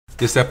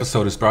This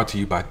episode is brought to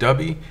you by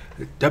Dubby.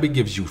 Dubby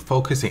gives you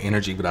focus and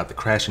energy without the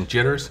crash and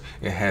jitters.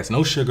 It has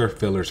no sugar,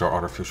 fillers, or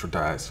artificial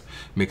dyes.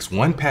 Mix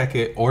one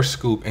packet or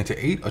scoop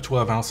into 8 or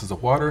 12 ounces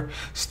of water.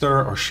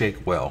 Stir or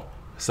shake well.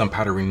 Some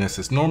powderiness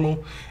is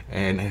normal,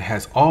 and it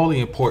has all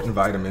the important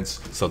vitamins.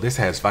 So this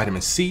has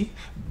vitamin C,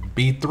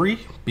 B3,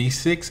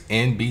 B6,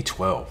 and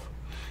B12.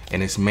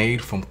 And it's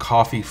made from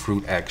coffee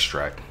fruit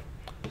extract.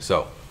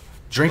 So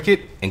drink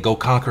it and go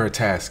conquer a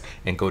task.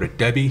 And go to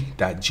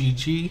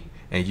dubby.gg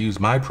and use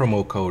my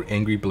promo code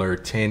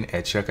angryblerd10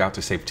 at checkout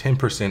to save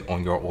 10%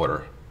 on your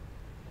order.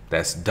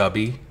 That's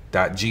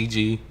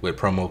dubby.gg with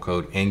promo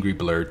code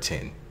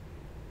angryblerd10.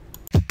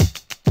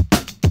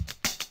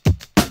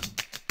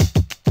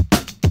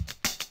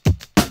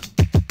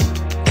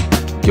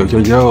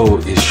 Yo,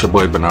 it's your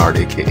boy Bernard,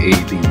 aka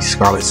the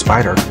Scarlet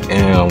Spider,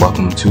 and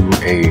welcome to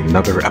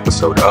another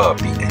episode of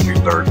the Angry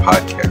Blerd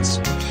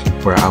podcast,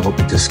 where I will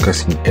be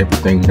discussing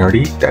everything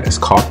nerdy that has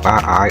caught my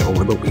eye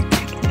over the week.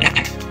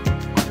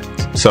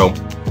 So,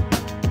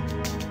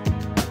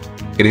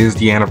 it is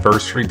the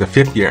anniversary, the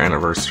 5th year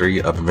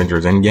anniversary of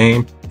Avengers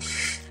Endgame.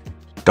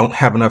 Don't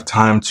have enough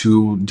time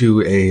to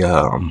do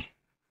a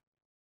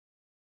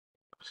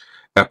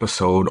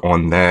episode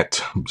on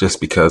that, just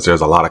because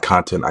there's a lot of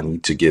content I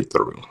need to get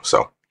through.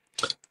 So,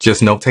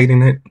 just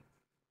notating it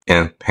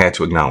and had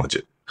to acknowledge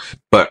it.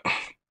 But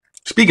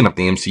speaking of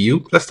the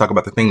MCU, let's talk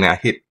about the thing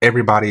that hit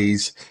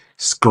everybody's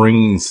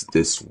screens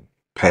this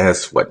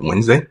past,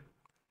 Wednesday?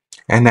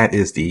 And that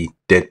is the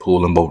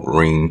Deadpool and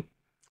Wolverine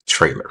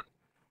trailer.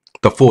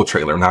 The full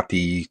trailer, not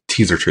the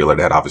teaser trailer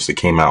that obviously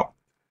came out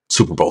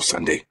Super Bowl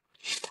Sunday.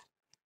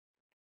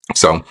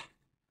 So,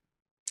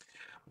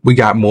 we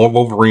got more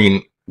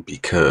Wolverine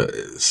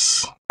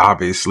because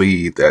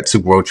obviously that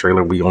Super Bowl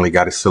trailer, we only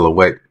got a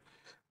silhouette.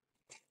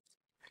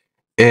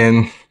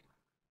 And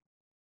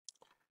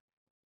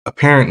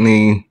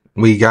apparently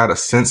we got a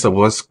sense of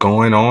what's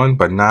going on,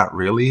 but not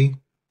really.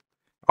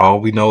 All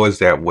we know is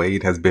that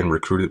Wade has been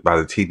recruited by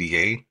the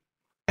TVA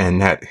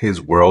and that his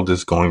world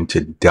is going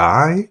to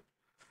die.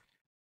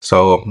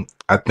 So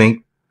I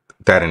think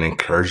that an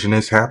incursion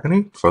is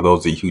happening. For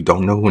those of you who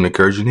don't know who an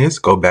incursion is,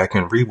 go back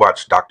and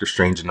rewatch Doctor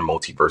Strange in the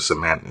Multiverse of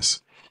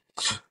Madness.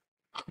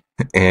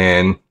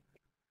 And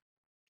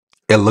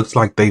it looks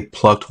like they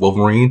plucked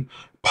Wolverine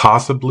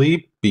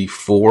possibly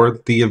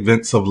before the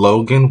events of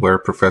Logan, where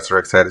Professor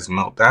X had his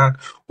meltdown,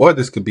 or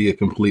this could be a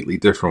completely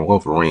different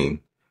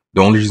Wolverine. The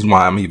only reason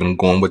why I'm even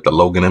going with the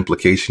Logan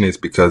implication is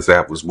because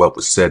that was what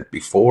was said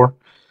before.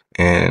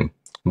 And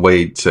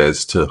Wade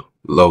says to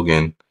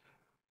Logan,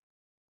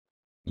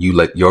 "You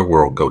let your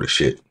world go to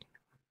shit."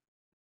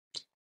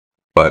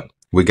 But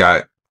we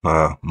got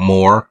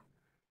more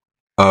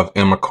of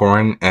Emma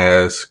Corrin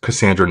as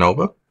Cassandra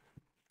Nova,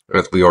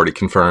 as we already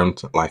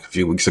confirmed like a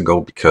few weeks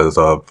ago because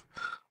of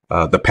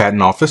the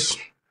patent office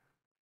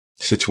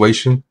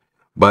situation.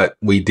 But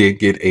we did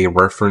get a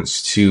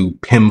reference to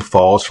Pym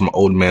Falls from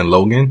Old Man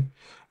Logan.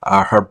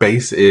 Her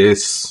base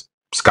is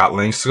Scott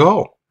Lang's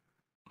skull.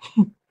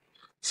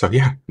 So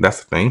yeah,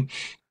 that's the thing.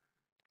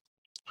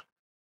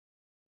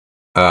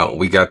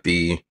 We got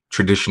the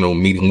traditional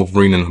meeting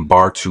Wolverine in a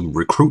bar to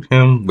recruit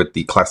him with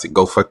the classic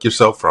 "Go fuck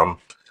yourself" from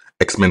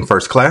X-Men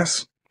First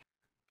Class.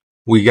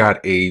 We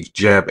got a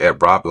jab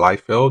at Rob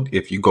Liefeld.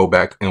 If you go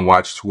back and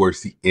watch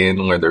towards the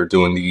end where they're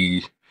doing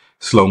the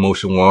slow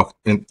motion walk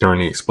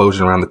during the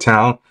explosion around the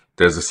town,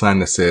 there's a sign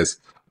that says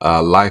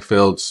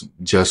Liefeld's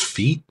just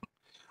feet.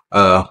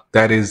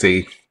 That is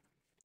a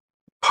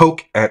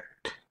poke at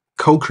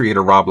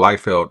co-creator Rob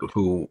Liefeld,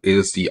 who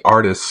is the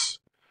artist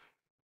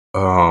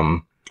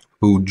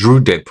who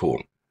drew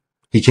Deadpool.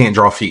 He can't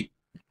draw feet.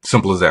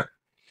 Simple as that.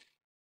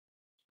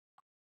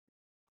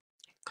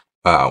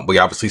 We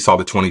obviously saw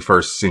the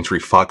 21st Century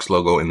Fox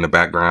logo in the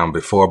background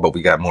before, but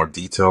we got more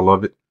detail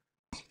of it.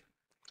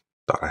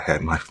 Thought I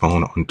had my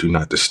phone on Do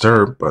Not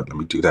Disturb, but let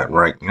me do that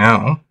right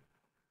now.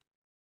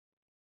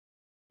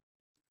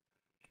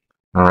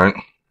 All right.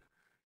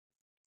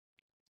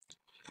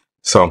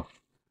 So,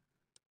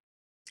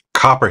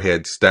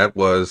 Copperheads, that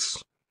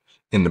was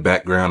in the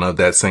background of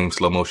that same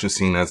slow motion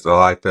scene as the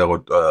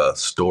Liefeld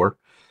store.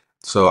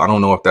 So I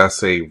don't know if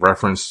that's a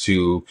reference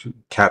to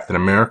Captain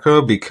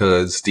America,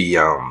 because the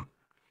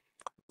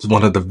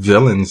one of the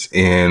villains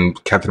in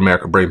Captain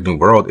America Brave New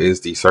World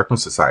is the Serpent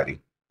Society.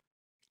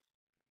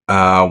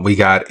 We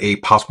got a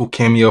possible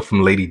cameo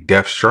from Lady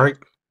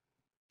Deathstrike.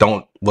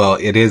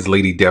 It is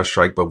Lady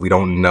Deathstrike, but we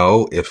don't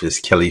know if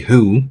it's Kelly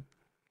Hu.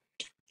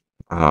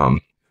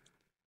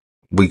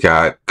 We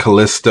got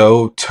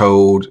Callisto,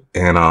 Toad,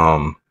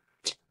 and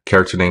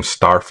character named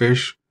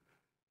Starfish.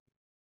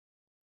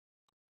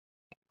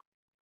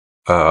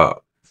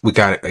 We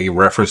got a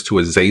reference to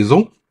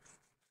Azazel.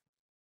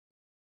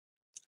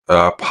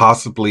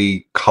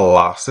 Possibly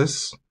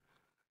Colossus.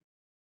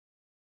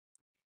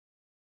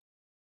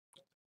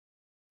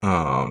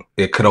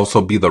 It could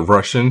also be the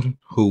Russian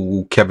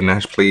who Kevin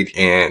Nash played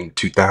in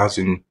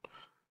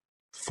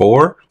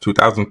 2004,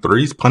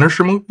 2003's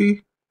Punisher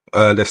movie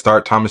that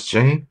starred Thomas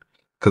Jane,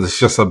 because it's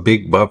just a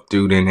big buff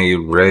dude in a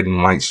red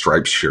and white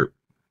striped shirt.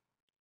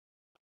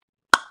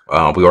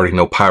 We already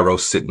know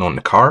Pyro's sitting on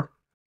the car.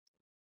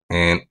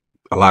 And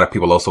a lot of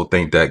people also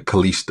think that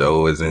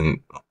Callisto is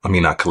in, I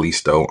mean, not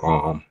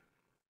Callisto,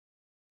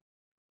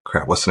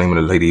 crap, what's the name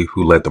of the lady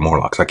who led the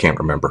Morlocks? I can't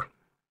remember.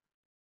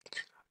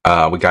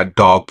 We got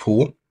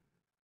Dogpool.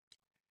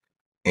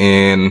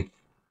 And,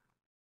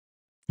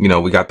 you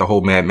know, we got the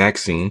whole Mad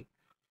Max scene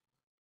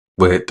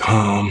with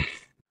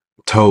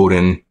Toad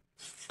and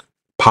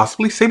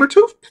possibly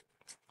Sabretooth.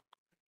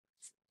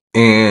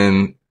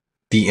 And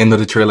the end of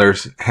the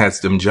trailers has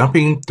them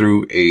jumping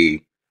through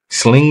a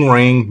sling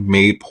ring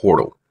made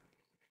portal.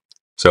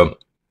 So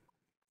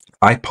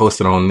I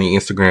posted on the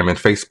Instagram and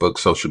Facebook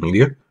social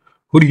media.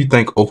 Who do you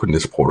think opened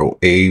this portal?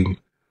 A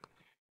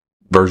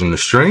version of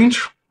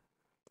Strange,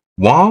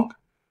 Wong,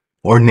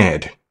 or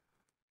Ned?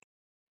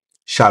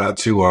 Shout out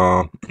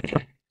to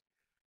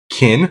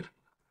Ken,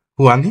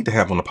 who I need to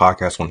have on the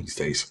podcast one of these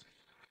days.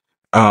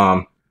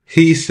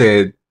 He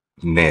said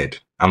Ned.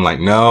 I'm like,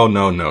 no,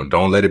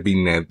 don't let it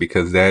be Ned,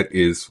 because that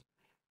was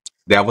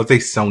a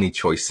Sony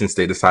choice since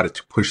they decided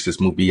to push this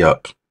movie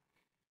up.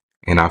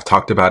 And I've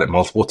talked about it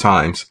multiple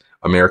times.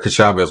 America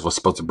Chavez was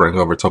supposed to bring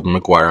over Tobey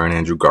Maguire and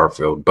Andrew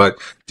Garfield, but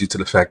due to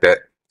the fact that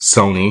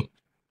Sony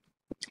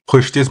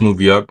pushed this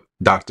movie up,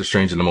 Doctor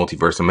Strange in the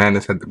Multiverse of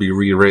Madness had to be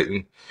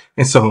rewritten,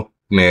 and so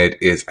Ned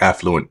is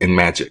affluent in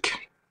magic.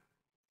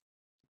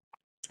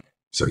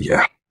 So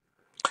yeah.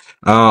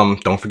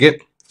 Don't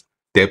forget,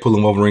 Deadpool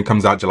and Wolverine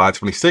comes out July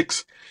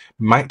 26th.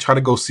 Might try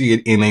to go see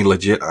it in a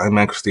legit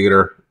IMAX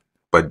theater,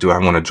 but do I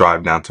want to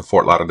drive down to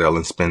Fort Lauderdale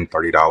and spend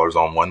 $30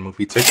 on one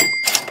movie ticket?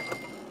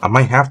 I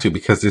might have to,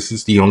 because this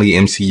is the only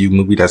MCU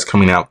movie that's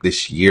coming out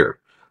this year.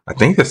 I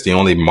think that's the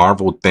only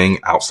Marvel thing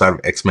outside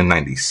of X-Men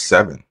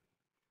 97.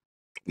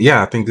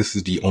 Yeah, I think this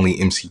is the only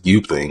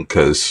MCU thing,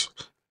 because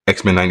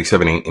X-Men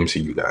 97 ain't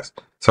MCU, guys.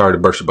 Sorry to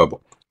burst your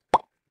bubble.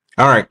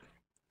 All right.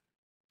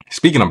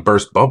 Speaking of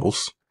burst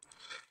bubbles,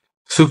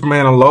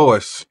 Superman and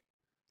Lois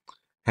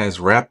has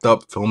wrapped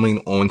up filming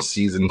on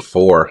season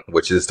 4,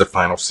 which is the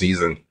final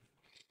season.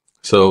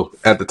 So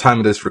at the time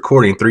of this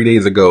recording, 3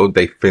 days ago,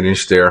 they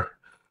finished their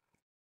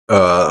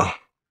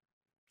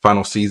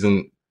final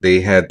season.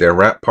 They had their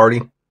wrap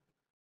party.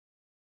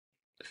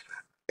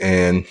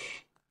 And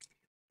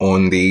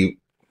on the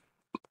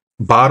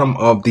bottom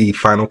of the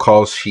final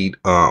call sheet,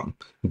 Bitsy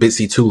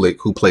Tulik,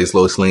 who plays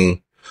Lois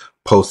Lane,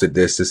 posted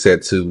this. It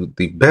said, to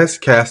the best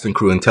cast and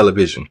crew in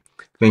television,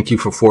 thank you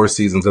for 4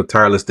 seasons of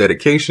tireless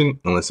dedication,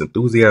 endless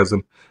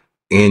enthusiasm,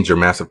 and your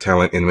massive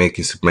talent in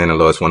making Superman and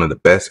Lois one of the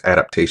best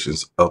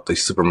adaptations of the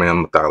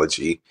Superman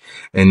mythology.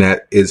 And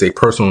that is a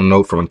personal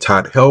note from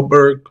Todd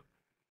Helberg,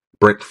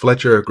 Brent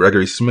Fletcher,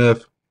 Gregory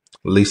Smith,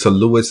 Lisa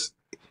Lewis,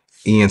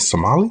 Ian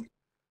Samoli,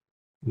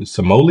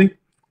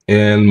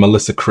 and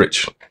Melissa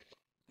Critch.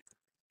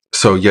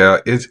 So yeah,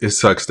 it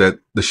sucks that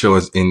the show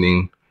is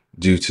ending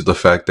due to the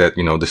fact that,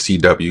 you know, the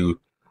CW,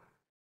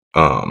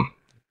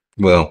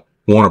 well,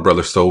 Warner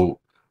Brothers sold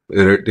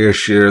their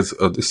shares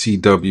of the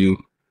CW.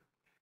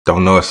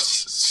 Don't know if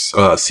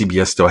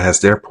CBS still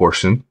has their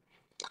portion,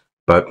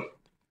 but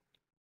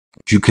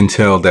you can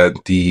tell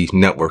that the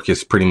network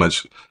is pretty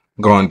much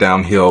gone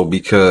downhill,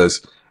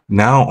 because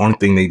now only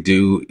thing they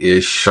do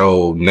is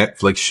show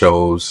Netflix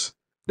shows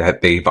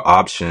that they've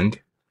optioned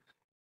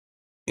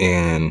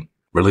and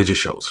religious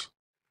shows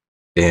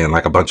and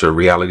like a bunch of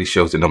reality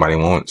shows that nobody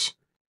wants.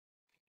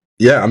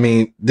 Yeah, I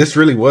mean, this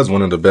really was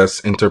one of the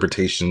best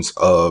interpretations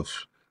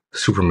of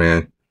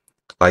Superman,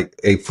 like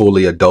a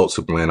fully adult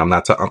Superman. I'm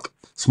not talking.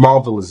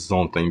 Smallville is his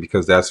own thing,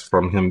 because that's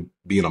from him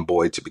being a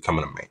boy to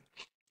becoming a man.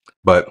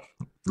 But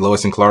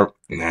Lois and Clark,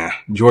 nah.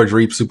 George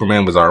Reeves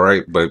Superman was all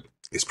right, but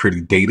it's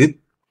pretty dated.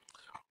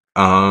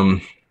 We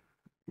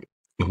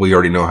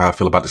already know how I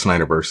feel about the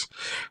Snyderverse.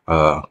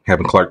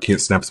 Having Clark Kent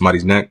snap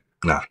somebody's neck,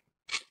 nah.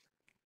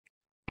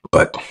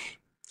 But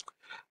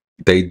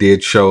they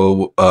did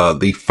show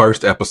the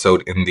first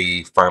episode in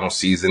the final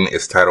season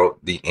is titled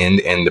The End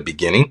and the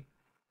Beginning.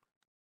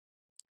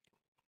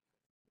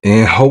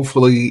 And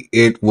hopefully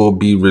it will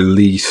be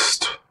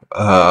released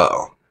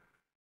by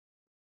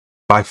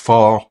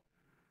fall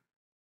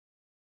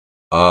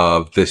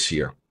of this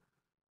year.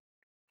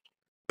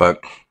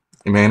 But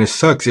man, it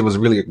sucks. It was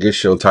really a good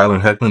show. Tyler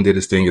Hoechlin did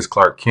his thing as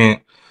Clark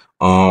Kent.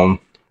 The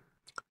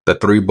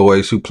 3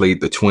 boys who played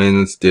the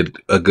twins did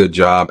a good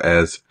job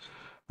as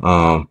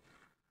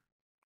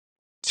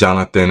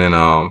Jonathan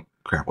and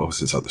crap, what was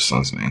his other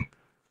son's name?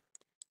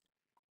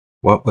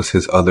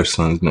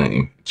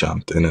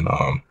 Jonathan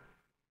and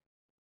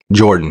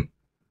Jordan,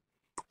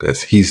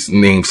 because he's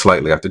named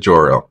slightly after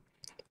Jor-El.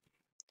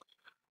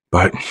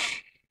 But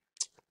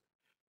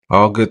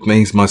all good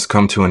things must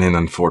come to an end,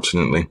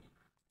 unfortunately.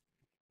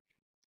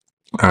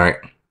 All right,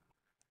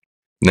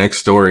 next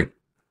story.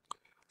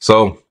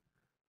 So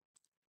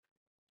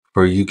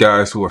for you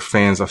guys who are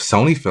fans of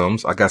Sony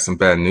films, I got some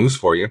bad news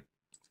for you.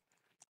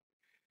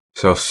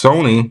 So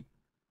Sony,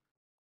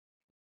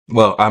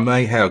 well, I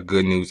might have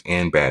good news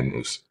and bad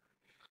news.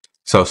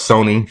 So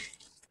Sony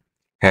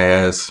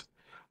has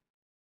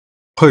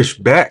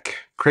pushed back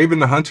Kraven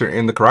the Hunter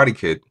and the Karate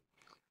Kid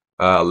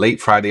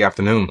late Friday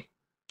afternoon.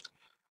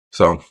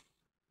 So,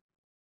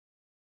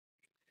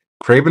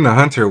 Kraven the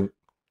Hunter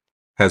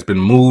has been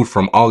moved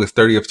from August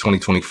 30th,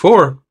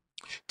 2024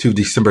 to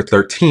December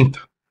 13th,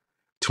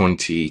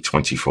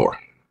 2024,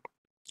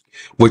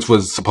 which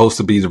was supposed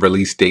to be the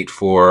release date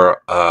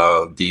for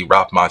the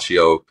Ralph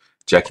Macchio,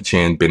 Jackie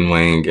Chan, Ben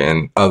Wang,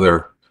 and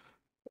other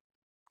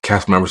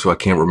cast members who I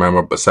can't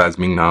remember besides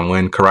Ming Na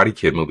Wen Karate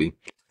Kid movie.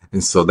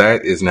 And so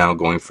that is now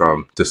going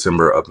from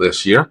December of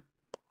this year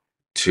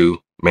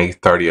to May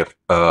 30th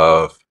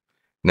of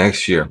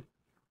next year.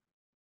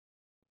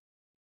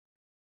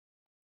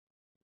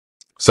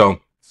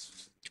 So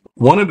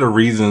one of the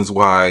reasons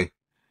why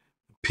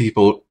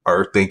people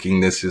are thinking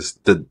this is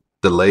the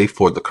delay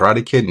for the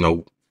Karate Kid,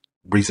 no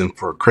reason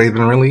for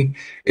Kraven really,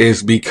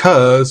 is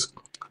because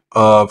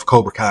of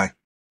Cobra Kai.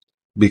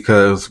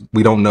 Because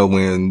we don't know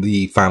when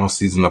the final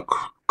season of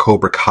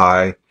Cobra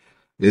Kai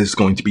is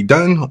going to be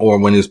done or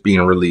when it's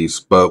being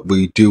released. But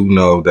we do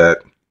know that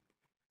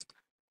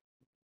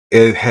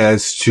it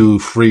has to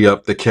free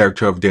up the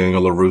character of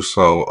Daniel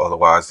LaRusso.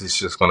 Otherwise, it's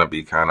just going to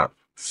be kind of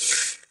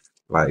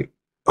like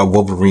a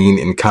Wolverine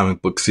in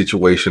comic book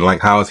situation.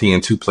 Like, how is he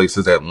in two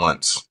places at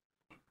once?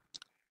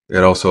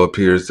 It also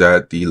appears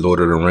that the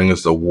Lord of the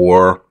Rings, The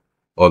War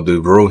of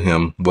the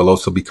Rohirrim, will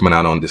also be coming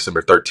out on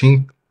December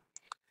 13th.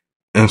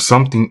 And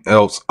something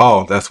else.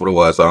 Oh, that's what it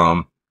was.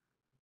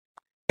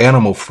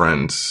 Animal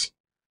Friends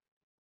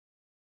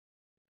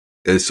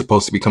is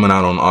supposed to be coming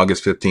out on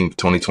August 15th,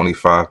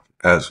 2025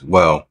 as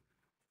well.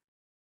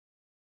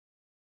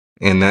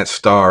 And that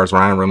stars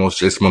Ryan Reynolds,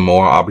 Jason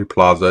Momoa, Aubrey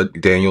Plaza,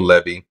 Daniel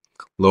Levy,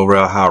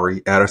 Laurel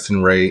Howery,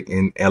 Addison Rae,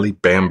 and Ellie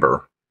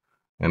Bamber.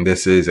 And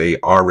this is a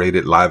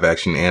R-rated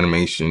live-action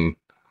animation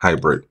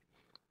hybrid.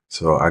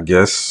 So I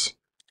guess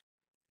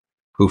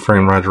Who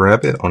Framed Roger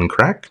Rabbit on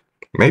crack?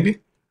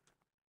 Maybe?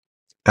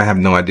 I have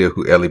no idea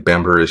who Ellie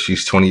Bamber is.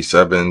 She's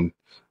 27.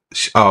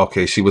 Oh,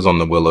 okay. She was on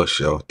the Willow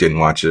show. Didn't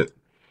watch it.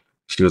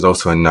 She was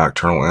also in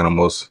Nocturnal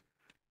Animals.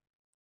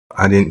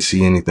 I didn't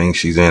see anything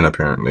she's in,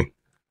 apparently.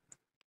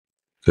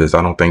 Because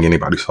I don't think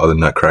anybody saw the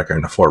Nutcracker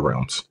in the Four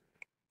Realms.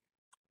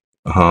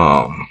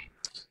 And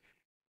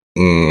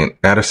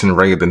Addison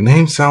Rae, the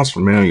name sounds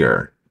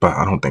familiar, but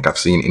I don't think I've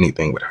seen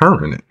anything with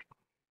her in it.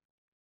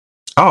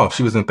 Oh,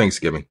 she was in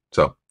Thanksgiving.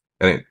 So,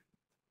 I didn't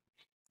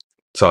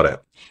saw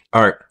that.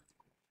 All right.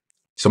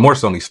 Some more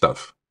Sony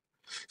stuff.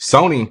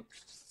 Sony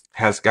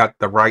has got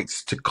the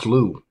rights to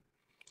Clue.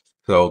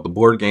 So the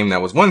board game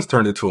that was once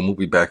turned into a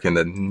movie back in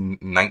the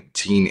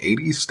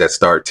 1980s that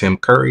starred Tim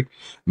Curry,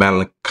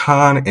 Madeline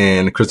Kahn,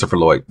 and Christopher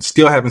Lloyd.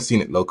 Still haven't seen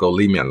it, Loco.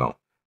 Leave me alone.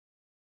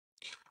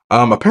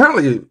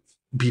 Apparently,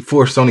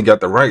 before Sony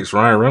got the rights,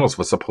 Ryan Reynolds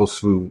was supposed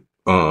to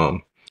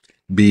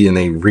be in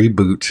a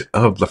reboot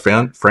of the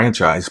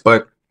franchise.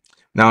 But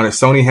now that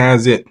Sony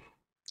has it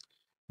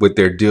with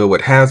their deal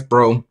with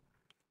Hasbro,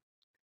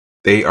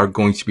 they are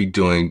going to be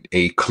doing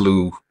a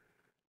Clue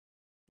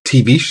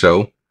TV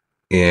show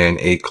and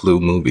a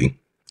Clue movie.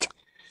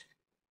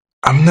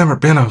 I've never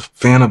been a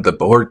fan of the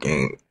board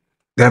game.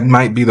 That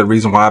might be the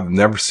reason why I've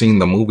never seen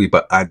the movie,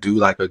 but I do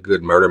like a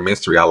good murder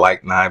mystery. I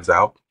like Knives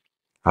Out.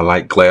 I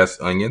like Glass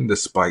Onion,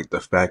 despite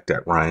the fact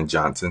that Rian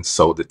Johnson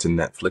sold it to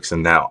Netflix,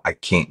 and now I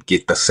can't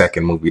get the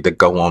second movie to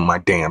go on my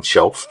damn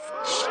shelf.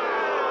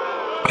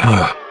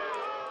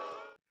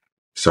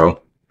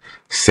 So,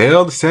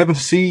 sell the Seven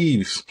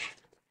Seas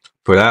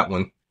for that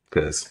one,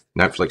 because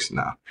Netflix,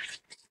 nah.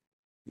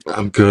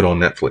 I'm good on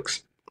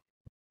Netflix.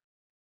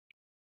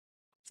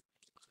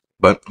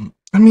 But,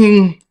 I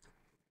mean,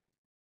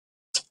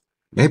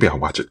 maybe I'll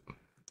watch it.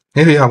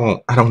 Maybe I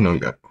won't. I don't know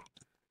yet.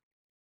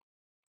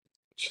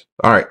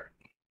 All right.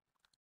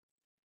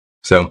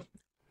 So,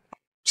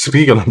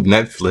 speaking of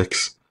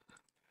Netflix,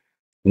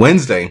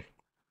 Wednesday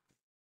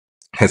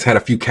has had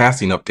a few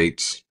casting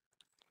updates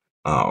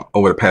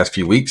over the past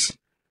few weeks.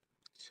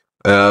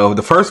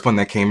 The first one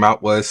that came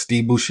out was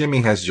Steve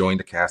Buscemi has joined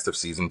the cast of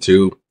season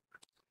 2.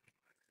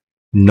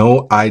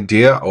 No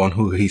idea on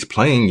who he's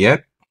playing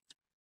yet,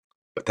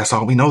 but that's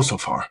all we know so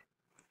far.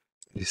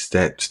 Is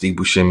that Steve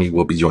Buscemi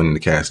will be joining the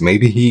cast.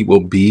 Maybe he will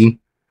be.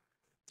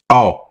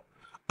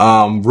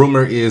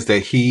 Rumor is that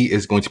he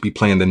is going to be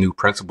playing the new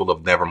principal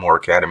of Nevermore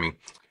Academy.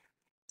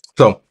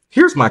 So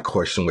here's my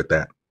question with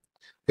that.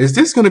 Is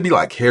this going to be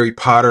like Harry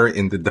Potter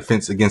in the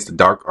Defense Against the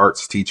Dark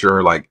Arts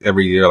teacher? Like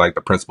every year, like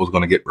the principal's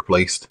going to get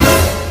replaced.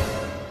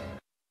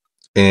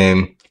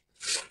 And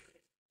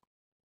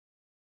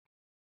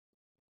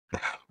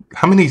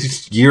how many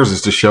years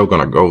is the show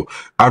going to go?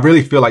 I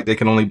really feel like they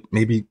can only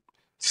maybe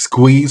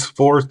squeeze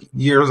 4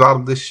 years out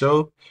of this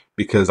show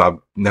because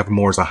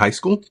Nevermore is a high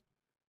school.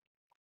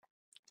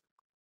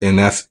 And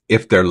that's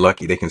if they're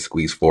lucky, they can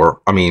squeeze 5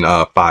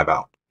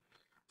 out.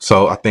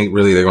 So I think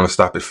really they're going to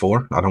stop at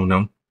 4. I don't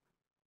know.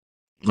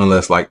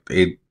 Unless like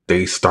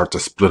they start to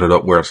split it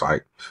up where it's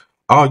like,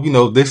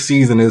 oh, this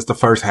season is the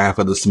first half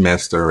of the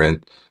semester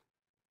and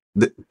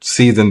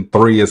season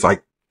 3 is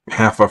like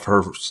half of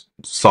her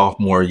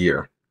sophomore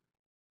year.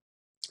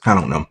 I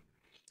don't know.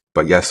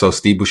 But yeah, so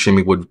Steve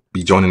Buscemi would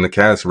be joining the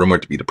cast,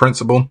 rumored to be the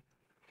principal.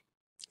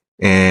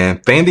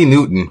 And Thandie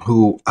Newton,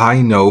 who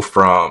I know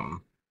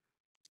from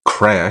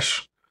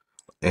Crash,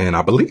 and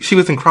I believe she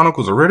was in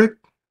Chronicles of Riddick.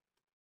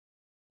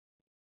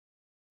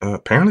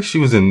 Apparently, she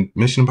was in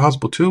Mission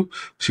Impossible 2.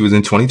 She was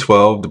in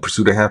 2012, The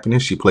Pursuit of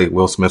Happiness. She played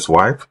Will Smith's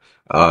wife.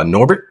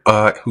 Norbert,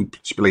 who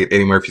she played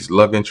Eddie Murphy's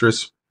love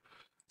interest.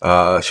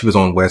 She was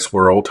on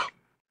Westworld.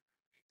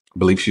 I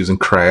believe she was in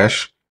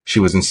Crash. She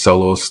was in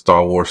Solo's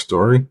Star Wars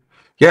story.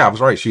 Yeah, I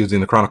was right. She was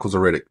in the Chronicles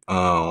of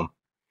Riddick.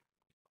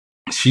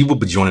 She will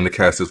be joining the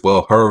cast as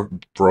well. Her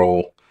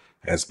role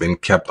has been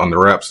kept under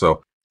wraps,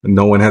 so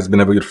no one has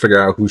been able to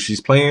figure out who she's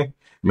playing.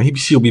 Maybe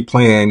she'll be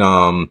playing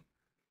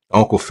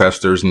Uncle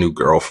Fester's new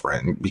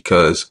girlfriend,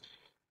 because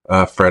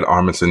Fred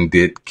Armisen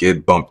did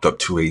get bumped up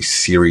to a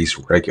series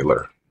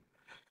regular.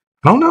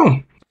 I don't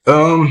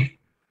know.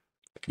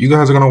 You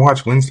guys are gonna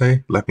watch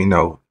Wednesday? Let me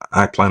know.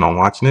 I plan on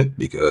watching it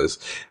because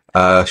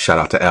shout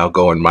out to Al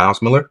Gough and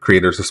Miles Miller,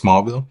 creators of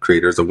Smallville,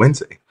 creators of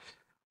Wednesday.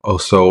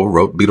 Also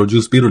wrote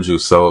Beetlejuice.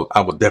 So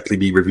I will definitely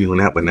be reviewing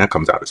that when that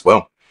comes out as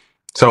well.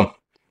 So,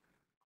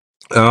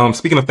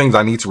 speaking of things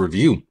I need to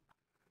review,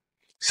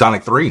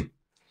 Sonic 3.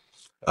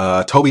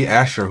 Toby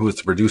Asher, who is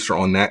the producer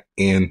on that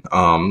and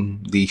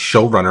the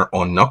showrunner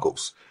on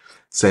Knuckles,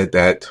 said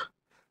that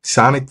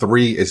Sonic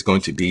 3 is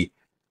going to be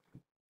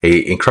an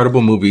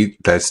incredible movie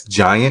that's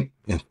giant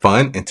and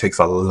fun and takes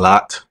a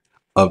lot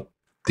of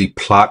the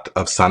plot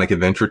of Sonic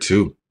Adventure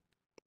 2.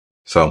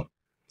 So,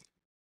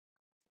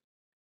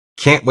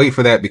 can't wait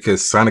for that,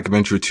 because Sonic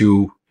Adventure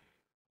 2,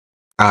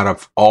 out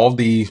of all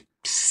the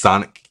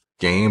Sonic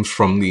games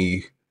from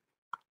the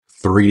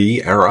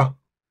 3D era,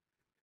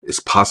 is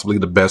possibly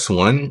the best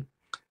one.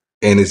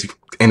 And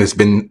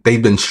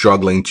they've been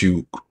struggling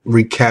to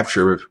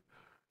recapture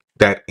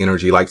that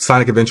energy. Like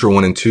Sonic Adventure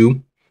 1 and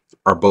 2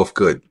 are both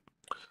good.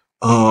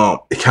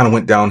 It kind of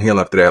went downhill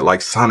after that.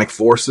 Like Sonic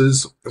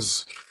Forces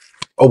is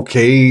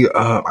okay.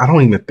 I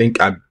don't even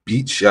think I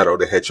beat Shadow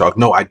the Hedgehog.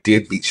 No, I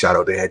did beat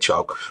Shadow the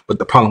Hedgehog. But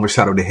the problem with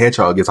Shadow the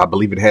Hedgehog is I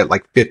believe it had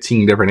like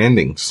 15 different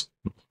endings.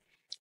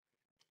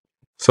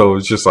 So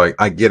it's just like,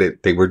 I get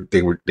it. They were,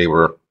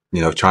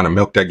 trying to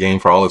milk that game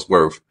for all it's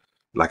worth.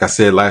 Like I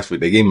said last week,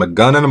 they gave him a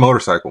gun and a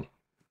motorcycle.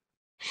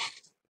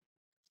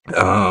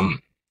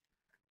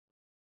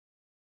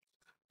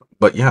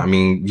 But yeah, I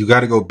mean, you got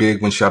to go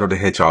big when Shadow the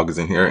Hedgehog is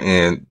in here.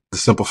 And the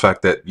simple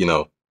fact that,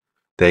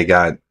 they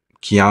got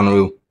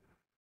Keanu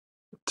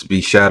to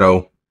be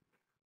Shadow,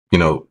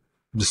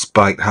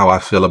 despite how I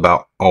feel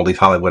about all these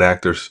Hollywood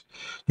actors,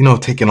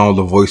 taking all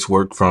the voice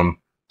work from,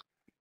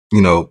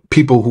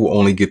 people who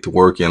only get to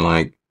work in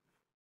like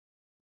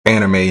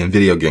anime and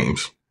video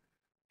games.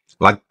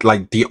 Like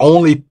the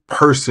only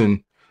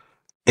person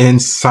in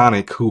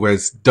Sonic who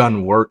has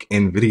done work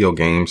in video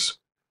games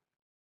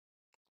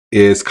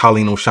is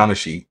Colleen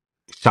O'Shaughnessy.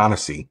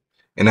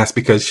 And that's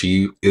because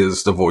she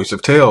is the voice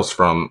of Tails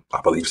from,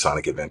 I believe,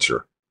 Sonic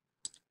Adventure.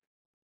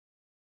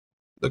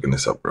 Looking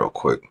this up real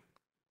quick.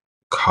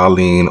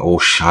 Colleen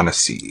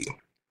O'Shaughnessy.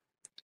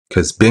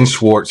 Because Ben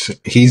Schwartz,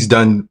 he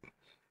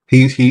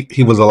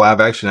was a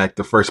live action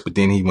actor first, but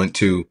then he went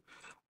to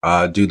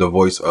do the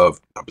voice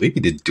of, I believe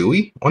he did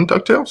Dewey on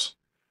DuckTales.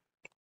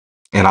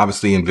 And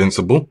obviously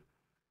Invincible.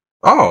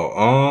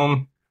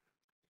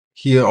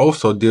 He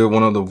also did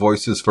one of the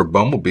voices for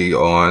Bumblebee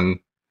on,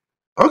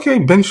 okay,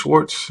 Ben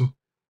Schwartz.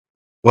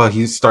 Well,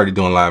 he started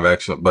doing live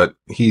action, but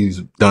he's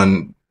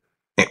done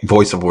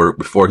voiceover work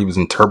before. He was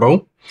in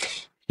Turbo.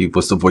 He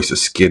was the voice of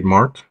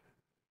Skidmark.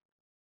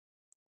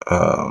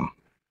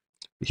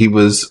 He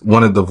was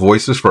one of the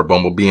voices for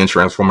Bumblebee in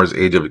Transformers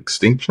Age of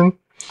Extinction.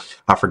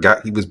 I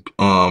forgot he was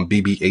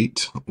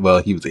BB-8.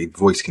 Well, he was a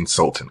voice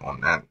consultant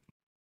on that.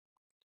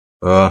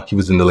 He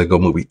was in the Lego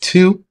Movie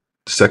 2,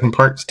 the second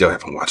part. Still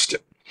haven't watched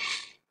it.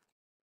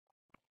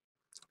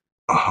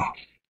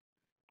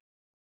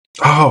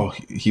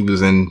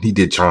 He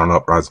did Charm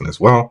Uprising as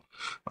well.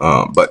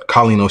 But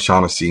Colleen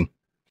O'Shaughnessy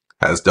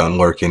has done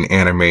work in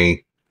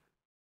animation,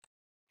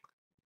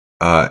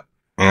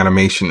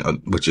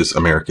 which is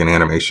American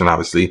animation,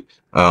 obviously.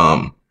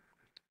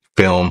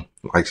 Film,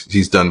 like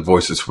she's done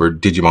voices for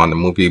Digimon the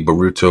movie,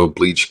 Boruto,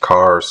 Bleach,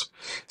 Cars,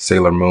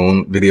 Sailor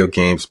Moon, video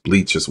games,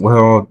 Bleach as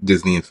well,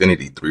 Disney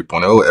Infinity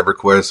 3.0,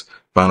 EverQuest,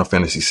 Final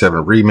Fantasy VII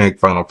Remake,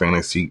 Final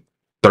Fantasy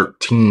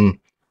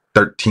 13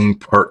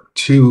 Part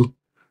 2,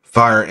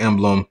 Fire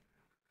Emblem.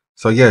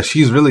 So yeah,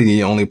 she's really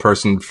the only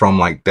person from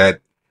like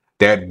that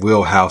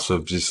wheelhouse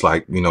of just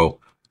like,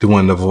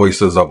 doing the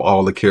voices of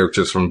all the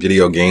characters from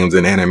video games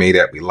and anime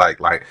that we like.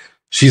 Like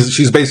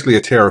she's basically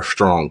a Tara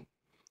Strong.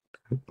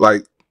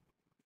 Like,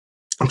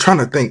 I'm trying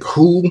to think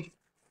who.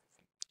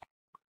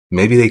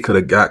 Maybe they could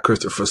have got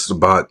Christopher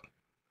Sabat,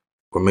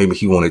 or maybe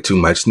he wanted too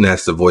much. And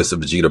that's the voice of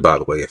Vegeta, by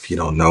the way, if you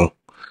don't know.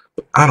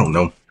 I don't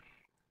know.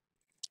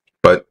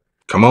 But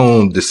come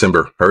on,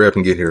 December. Hurry up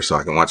and get here so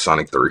I can watch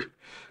Sonic 3.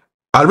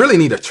 I really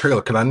need a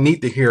trailer because I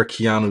need to hear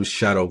Keanu's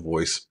Shadow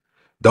voice.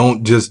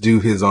 Don't just do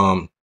his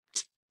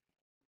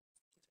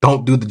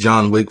don't do the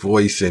John Wick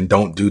voice, and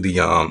don't do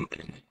the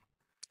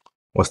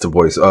what's the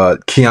voice?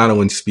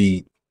 Keanu and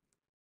Speed.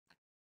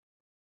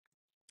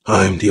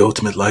 I'm the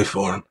ultimate life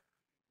form.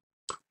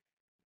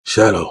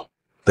 Shadow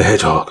the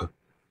Hedgehog.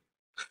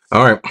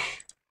 All right.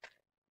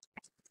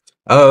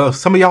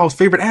 Some of y'all's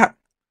favorite app,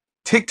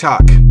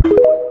 TikTok,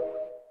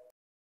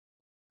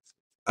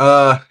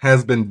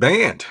 has been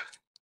banned.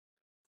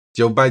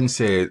 Joe Biden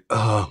said,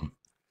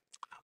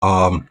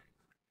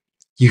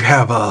 you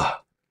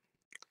have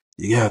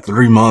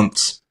 3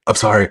 months. I'm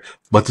sorry,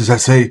 what does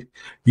that say?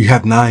 You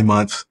have 9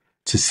 months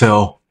to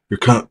sell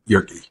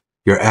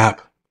your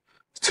app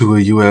to a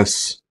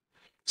U.S.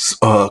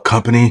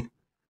 company,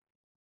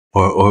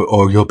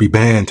 or you'll be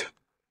banned.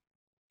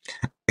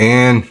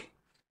 And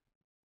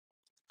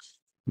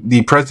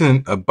the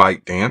president of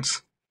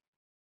ByteDance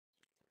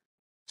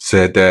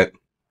said that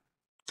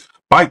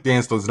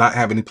ByteDance does not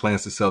have any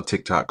plans to sell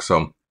TikTok.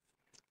 So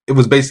it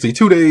was basically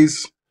 2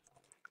 days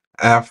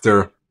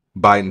after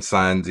Biden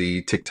signed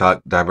the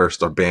TikTok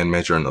diverse or ban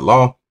measure in the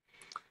law.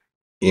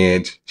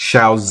 And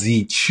Xiao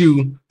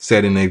Zichu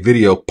said in a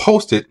video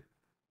posted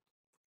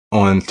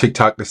on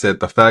TikTok that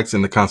said the facts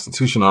in the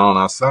Constitution are on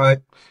our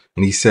side.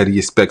 And he said he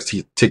expects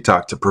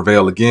TikTok to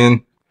prevail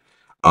again.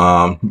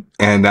 And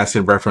that's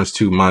in reference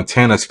to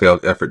Montana's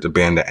failed effort to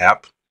ban the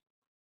app.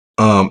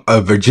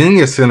 A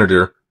Virginia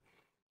senator,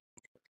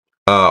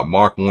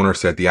 Mark Warner,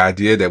 said the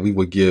idea that we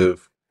would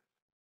give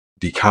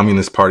the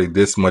Communist Party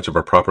this much of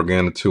a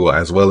propaganda tool,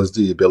 as well as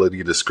the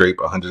ability to scrape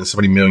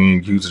 170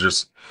 million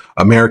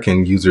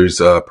American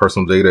users'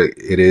 personal data,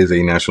 it is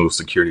a national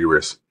security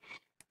risk.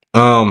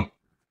 I've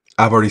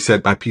already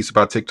said my piece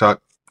about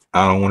TikTok.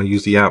 I don't want to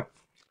use the app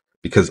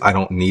because I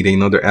don't need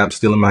another app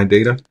stealing my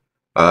data.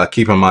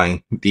 Keep in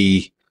mind,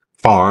 the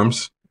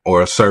farms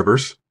or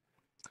servers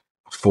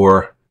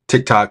for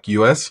TikTok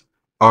US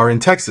are in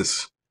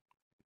Texas.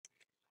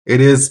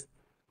 It is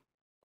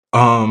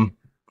a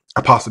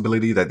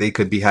possibility that they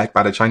could be hacked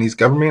by the Chinese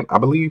government, I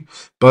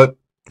believe. But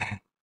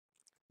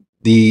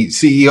the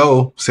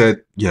CEO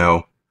said,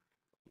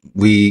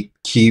 we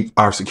keep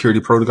our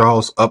security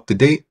protocols up to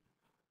date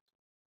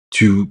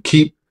to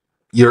keep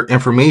your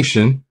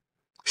information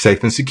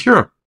safe and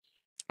secure.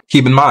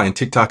 Keep in mind,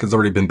 TikTok has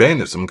already been banned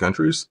in some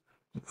countries.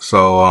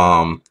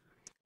 So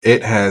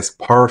it has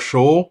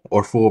partial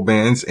or full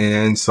bans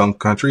in some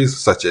countries,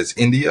 such as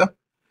India,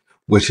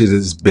 which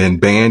has been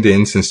banned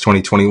in since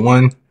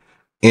 2021.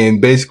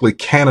 And basically,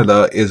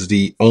 Canada is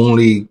the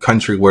only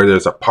country where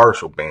there's a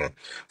partial ban.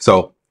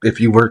 So if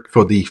you work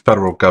for the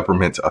federal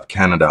government of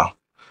Canada,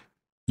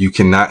 you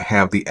cannot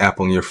have the app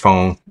on your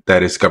phone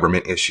that is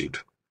government issued.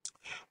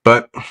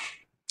 But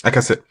like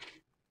I said,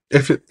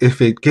 if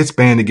it gets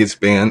banned, it gets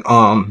banned.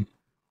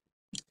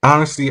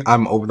 Honestly,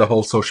 I'm over the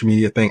whole social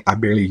media thing. I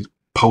barely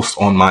post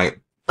on my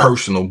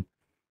personal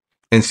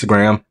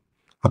Instagram.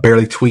 I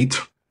barely tweet.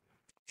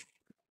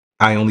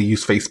 I only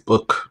use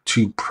Facebook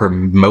to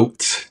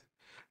promote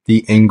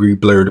the Angry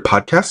Blerd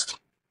podcast.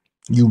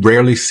 You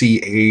rarely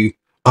see a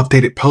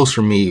updated post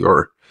from me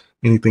or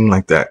anything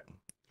like that.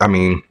 I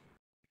mean,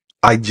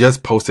 I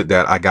just posted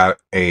that I got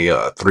a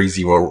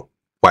 3-0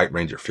 White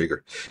Ranger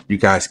figure. You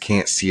guys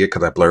can't see it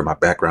because I blurred my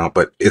background,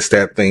 but it's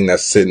that thing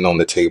that's sitting on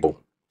the table,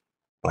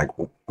 like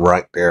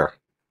right there.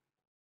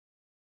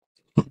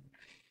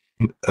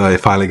 It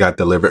finally got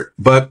delivered.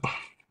 But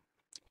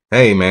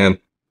hey, man,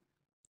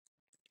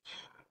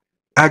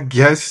 I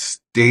guess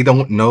they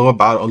don't know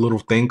about a little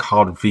thing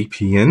called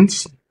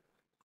VPNs.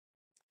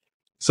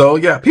 So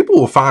yeah, people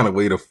will find a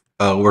way to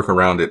work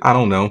around it. I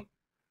don't know,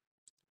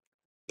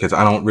 because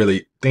I don't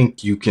really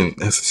think you can,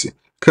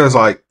 because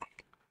like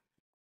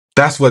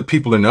that's what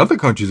people in other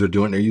countries are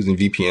doing. They're using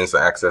VPNs to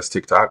access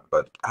TikTok,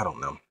 but I don't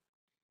know.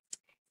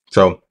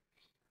 So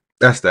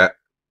that's that.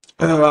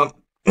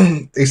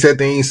 They said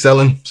they ain't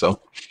selling, so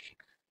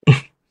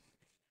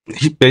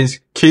he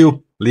basically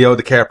killed Leo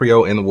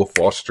DiCaprio in The Wolf of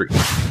Wall Street.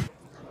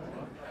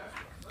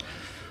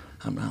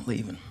 I'm not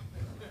leaving.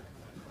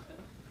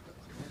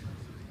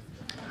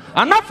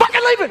 I'm not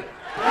fucking leaving!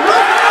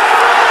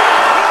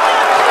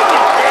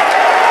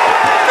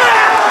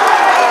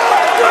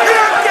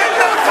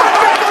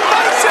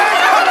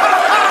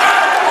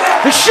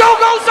 The show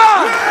goes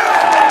on!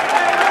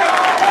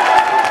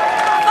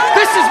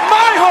 This is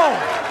my home!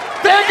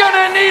 They're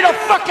gonna need a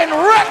fucking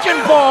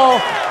wrecking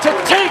ball to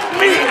take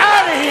me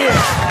out of here!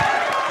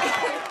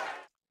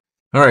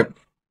 Alright.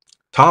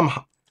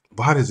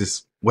 Why does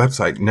this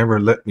website never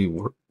let me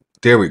work?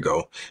 There we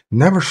go.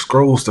 Never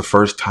scrolls the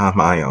first time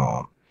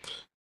I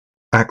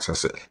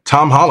access it.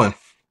 Tom Holland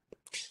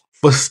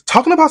was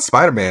talking about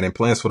Spider-Man and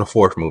plans for the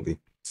 4th movie.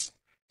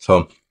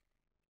 So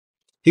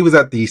he was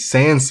at the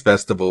Sands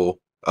Festival,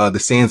 the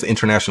Sands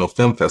International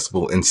Film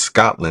Festival in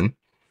Scotland.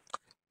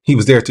 He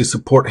was there to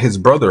support his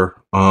brother,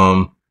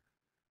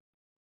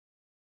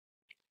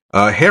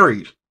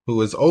 Harry,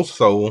 who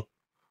also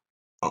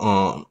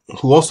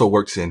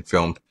works in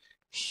film.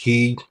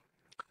 He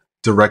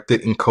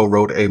directed and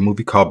co-wrote a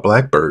movie called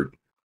Blackbird.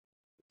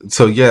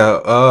 So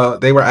yeah,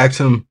 they were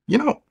asking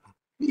him,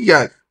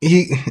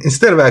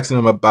 instead of asking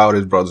him about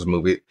his brother's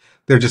movie,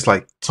 they're just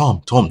like, Tom,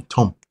 what's going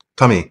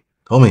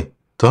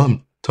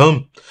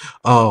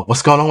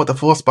on with the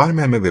 4th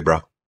Spider-Man movie,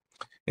 bro?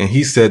 And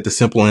he said the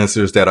simple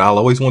answer is that I'll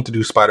always want to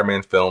do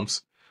Spider-Man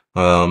films.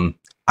 I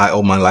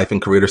owe my life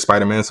and career to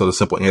Spider-Man, so the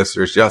simple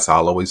answer is yes,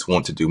 I'll always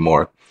want to do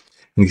more.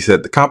 And he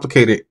said the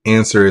complicated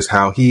answer is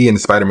how he and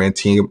the Spider-Man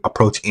team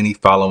approach any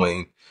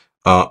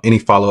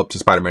follow-up to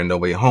Spider-Man No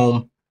Way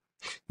Home.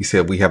 He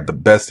said we have the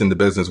best in the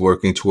business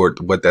working toward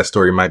what that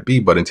story might be,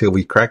 but until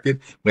we crack it,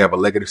 we have a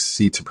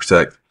legacy to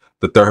protect.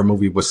 The third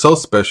movie was so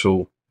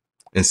special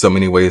in so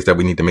many ways that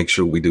we need to make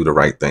sure we do the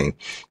right thing.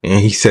 And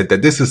he said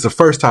that this is the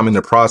first time in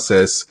the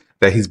process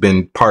that he's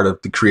been part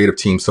of the creative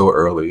team so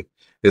early.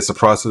 It's a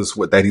process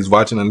that he's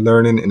watching and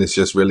learning, and it's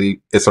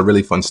a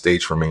really fun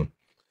stage for me.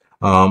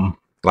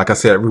 Like I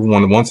said,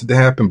 everyone wants it to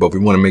happen, but we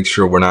want to make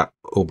sure we're not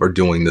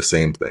overdoing the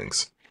same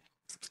things.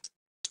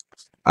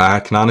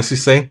 I can honestly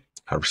say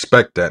I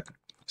respect that.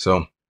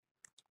 So,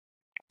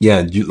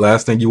 yeah,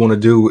 last thing you want to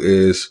do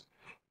is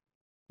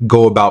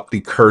go about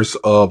the curse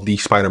of the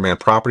Spider-Man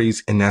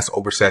properties, and that's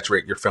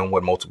oversaturate your film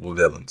with multiple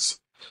villains.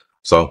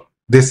 So,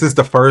 this is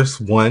the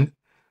first one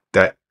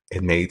that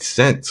it made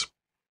sense.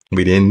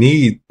 We didn't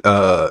need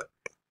Topher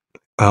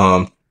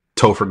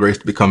Grace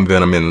to become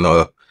Venom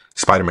in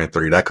Spider-Man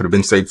 3. That could have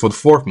been saved for the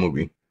fourth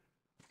movie.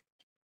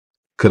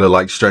 Could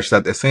have stretched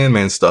out that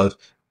Sandman stuff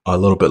a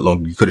little bit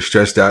longer. You could have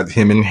stretched out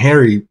him and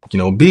Harry,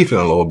 beefing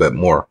a little bit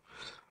more.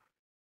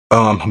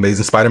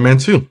 Amazing Spider-Man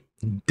 2.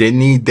 Didn't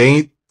need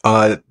Dane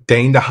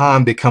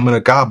DeHaan becoming a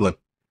goblin.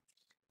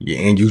 Yeah,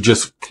 and you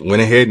just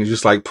went ahead and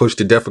just pushed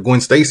the death of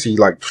Gwen Stacy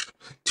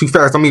too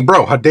fast. I mean,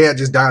 bro, her dad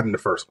just died in the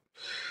first one.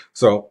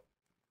 So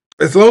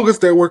as long as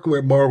they're working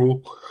with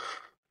Marvel,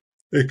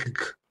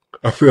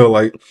 I feel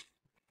like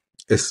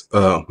it's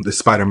the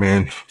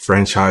Spider-Man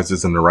franchise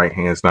is in the right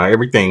hands now.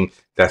 Everything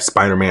that's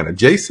Spider-Man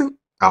adjacent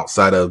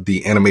outside of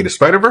the animated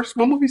Spider-Verse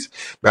movies,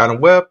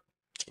 Batman Web,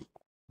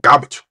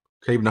 garbage.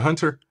 Craven the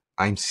Hunter,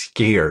 I'm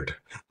scared.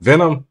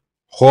 Venom,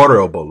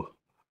 horrible.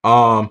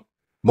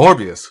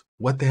 Morbius,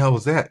 what the hell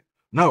was that?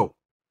 No.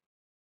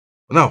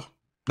 We're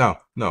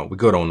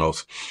good on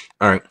those.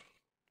 All right.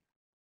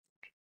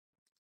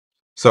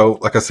 So,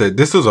 like I said,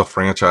 this is a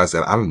franchise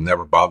that I've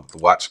never bothered to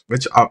watch,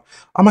 which I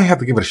might have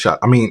to give it a shot.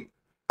 I mean,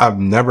 I've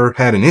never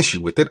had an issue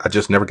with it. I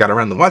just never got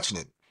around to watching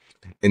it.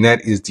 And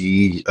that is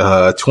the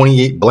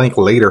 28 Blank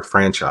Later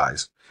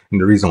franchise.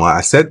 And the reason why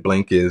I said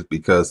blank is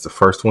because the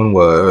first one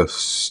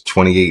was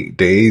 28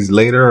 days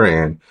later.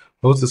 And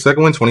what was the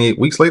second one? 28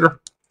 weeks later?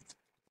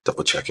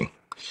 Double checking.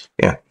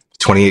 Yeah,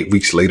 28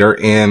 weeks later.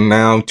 And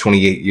now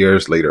 28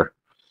 years later.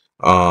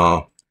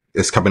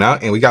 It's coming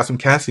out. And we got some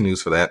casting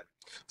news for that.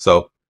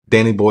 So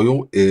Danny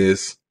Boyle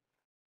is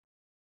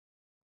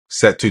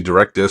set to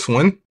direct this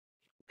one.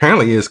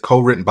 Apparently it's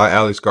co-written by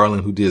Alex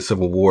Garland, who did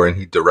Civil War, and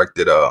he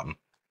directed,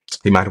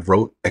 he might have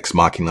wrote Ex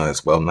Machina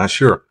as well. I'm not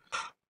sure.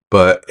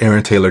 But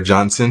Aaron Taylor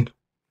Johnson,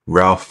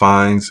 Ralph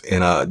Fiennes,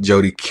 and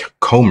Jodie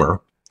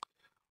Comer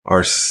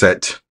are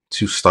set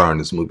to star in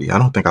this movie. I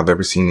don't think I've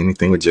ever seen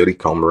anything with Jodie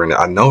Comer in it.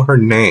 I know her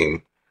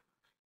name,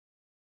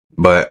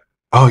 but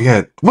oh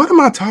yeah, what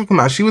am I talking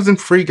about? She was in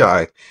Free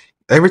Guy.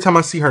 Every time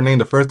I see her name,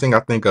 the first thing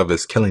I think of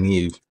is Killing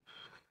Eve.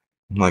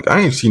 I'm like, I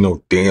ain't seen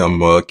no damn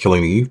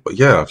Killing Eve, but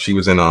yeah, she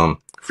was in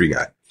Free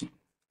Guy.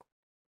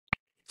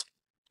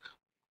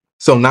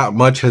 So not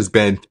much has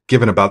been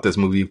given about this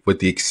movie, with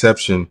the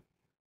exception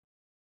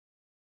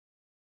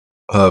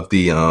of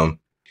the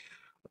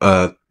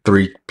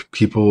three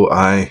people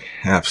I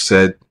have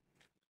said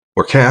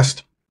were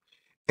cast,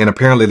 and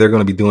apparently they're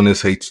going to be doing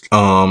this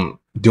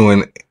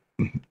doing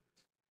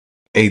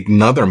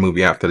another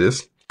movie after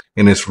this,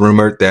 and it's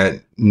rumored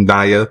that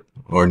Nia,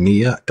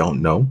 I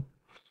don't know,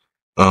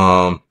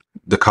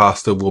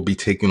 DaCosta will be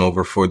taking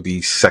over for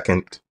the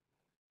second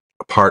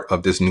part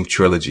of this new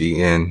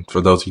trilogy. And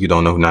for those of you who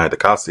don't know who Nia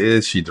DaCosta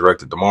is, she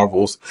directed The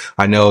Marvels.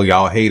 I know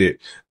y'all hate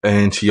it.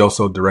 And she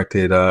also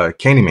directed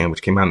Candyman,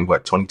 which came out in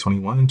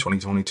 2021,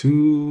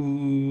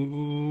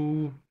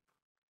 2022?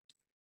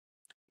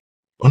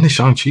 When did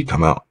Shang-Chi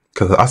come out?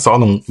 Because I saw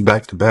them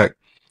back to back.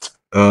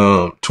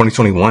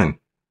 2021.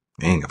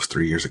 Dang, that was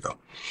 3 years ago.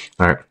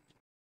 All right.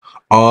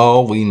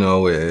 All we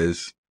know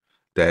is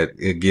that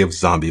it gives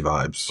zombie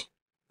vibes.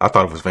 I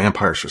thought it was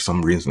vampires for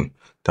some reason.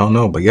 Don't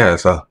know, but yeah,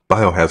 it's a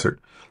Biohazard.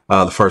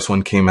 The first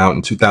one came out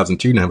in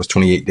 2002, and that was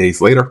 28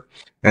 days later.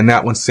 And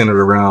that one centered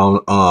around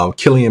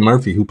Cillian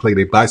Murphy, who played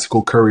a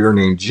bicycle courier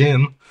named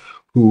Jim,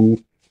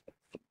 who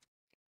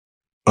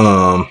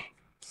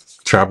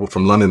traveled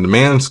from London to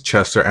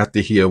Manchester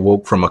after he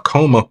awoke from a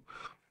coma.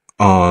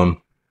 After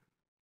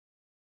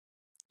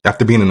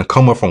being in a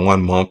coma for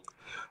 1 month,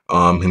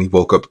 and he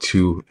woke up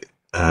to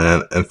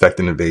an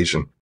infected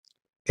invasion.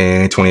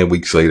 And 28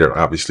 weeks later,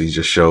 obviously,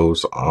 just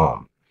shows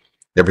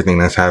everything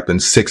that's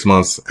happened 6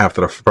 months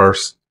after the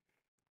first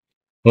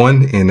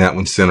one, and that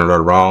one centered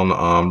around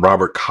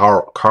Robert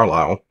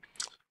Carlyle,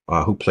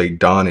 who played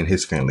Don and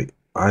his family.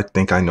 I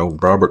think I know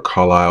Robert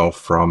Carlyle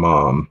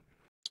from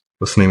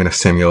what's the name of the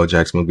Samuel L.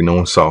 Jackson movie no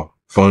one saw?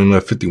 Formula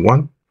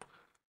 51.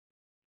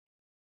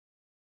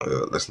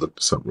 Let's look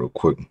this up real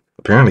quick.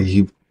 Apparently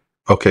he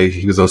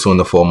was also in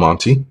the Full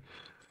Monty.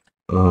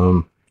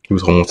 He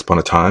was on Once Upon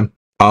a Time.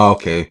 Oh,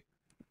 okay.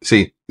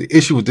 See, the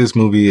issue with this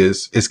movie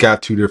is it's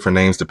got two different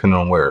names depending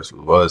on where it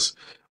was.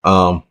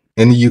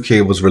 In the UK,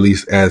 it was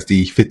released as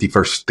The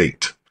 51st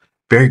State.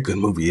 Very good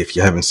movie if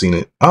you haven't seen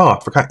it. Oh, I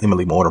forgot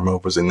Emily Mortimer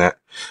was in that.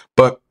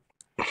 But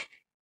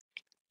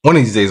one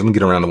of these days, I'm going to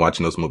get around to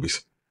watching those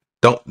movies.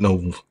 Don't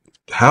know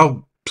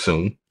how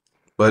soon,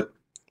 but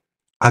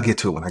I'll get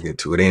to it when I get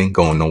to it. It ain't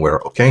going nowhere,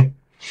 okay?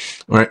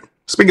 All right.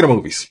 Speaking of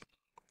movies,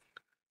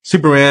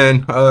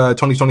 Superman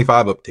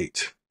 2025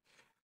 update.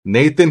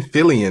 Nathan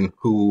Fillion,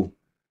 who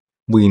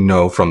we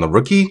know from the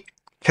Rookie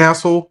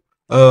Castle,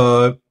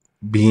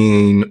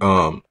 being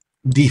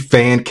the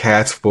fan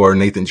cast for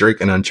Nathan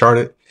Drake in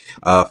Uncharted,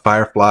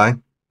 Firefly,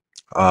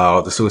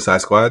 the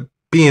Suicide Squad,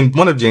 being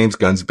one of James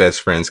Gunn's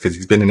best friends because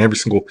he's been in every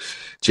single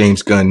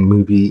James Gunn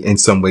movie in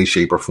some way,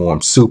 shape, or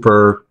form.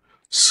 Super,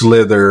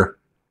 Slither,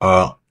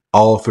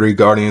 all three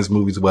Guardians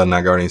movies. Well,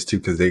 not Guardians 2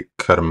 because they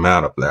cut him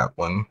out of that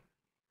one.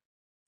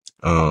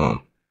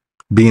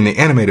 Being the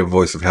animated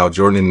voice of Hal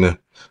Jordan in the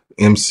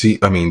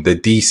the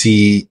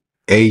DC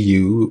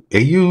EU,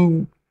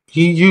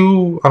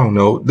 I don't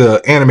know,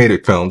 the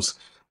animated films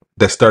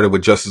that started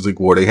with Justice League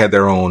War. They had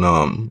their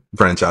own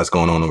franchise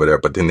going on over there,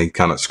 but then they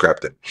kind of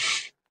scrapped it.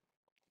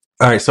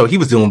 All right, so he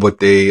was doing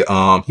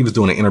he was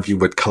doing an interview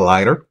with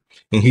Collider,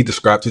 and he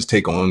described his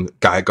take on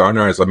Guy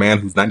Gardner as a man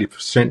who's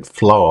 90%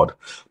 flawed,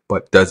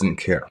 but doesn't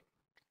care.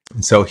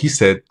 And so he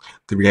said,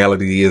 the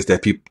reality is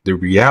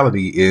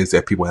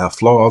that people have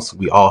flaws.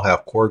 We all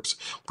have quirks.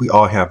 We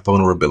all have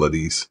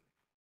vulnerabilities.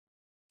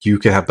 You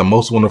can have the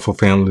most wonderful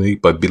family,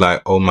 but be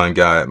like, oh my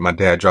God, my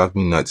dad drives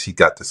me nuts. He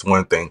got this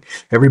one thing.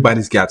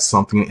 Everybody's got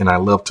something, and I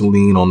love to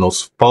lean on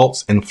those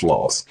faults and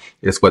flaws.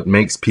 It's what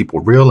makes people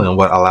real and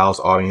what allows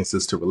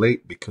audiences to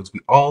relate, because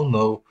we all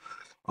know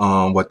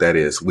what that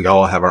is. We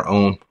all have our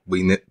own.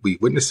 We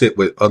witness it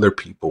with other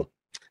people.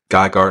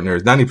 Guy Gardner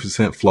is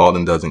 90% flawed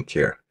and doesn't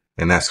care.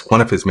 And that's one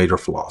of his major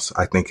flaws.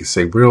 I think it's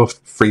a real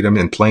freedom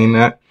in playing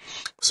that.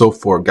 So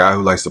for a guy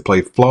who likes to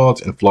play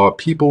flaws and flawed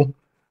people,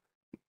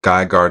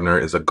 Guy Gardner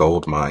is a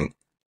gold mine.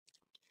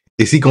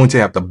 Is he going to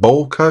have the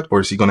bowl cut, or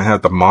is he going to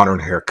have the modern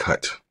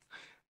haircut?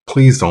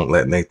 Please don't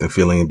let Nathan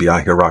Fillion be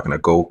out here rocking a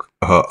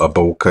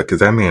bowl cut, because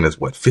that man is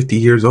what, 50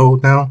 years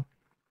old now?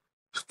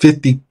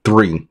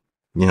 53.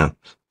 Yeah.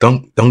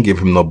 Don't give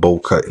him no bowl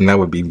cut, and that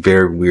would be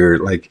very weird.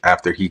 Like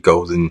after he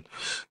goes and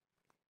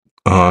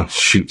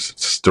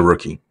shoots the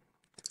Rookie.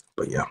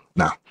 But yeah,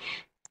 now.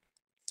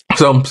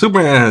 So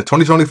Superman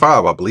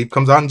 2025, I believe,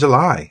 comes out in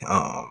July.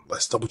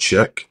 Let's double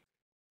check.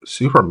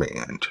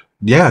 Superman.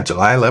 Yeah,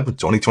 July 11th,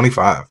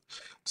 2025.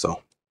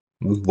 So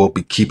we will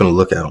be keeping a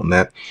lookout on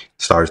that.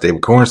 Stars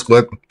David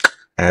Cornscliffe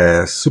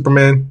as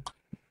Superman,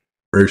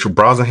 Rachel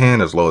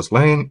Brosnahan as Lois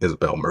Lane,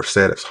 Isabel Merced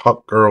as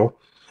Hawkgirl,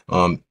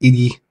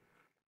 Edie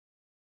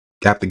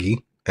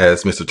Gathegi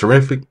as Mr.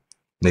 Terrific,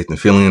 Nathan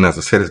Fillion, as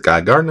I said, as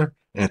Guy Gardner,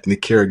 Anthony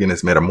Kerrigan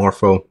as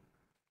Metamorpho,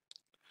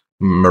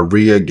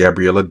 Maria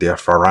Gabriela de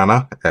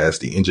Farana as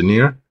the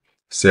Engineer,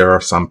 Sarah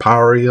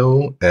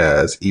Sampaio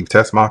as Eve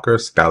Tessmacher,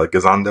 Skylar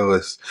Gisondo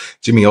as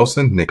Jimmy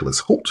Olsen,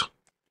 Nicholas Hoult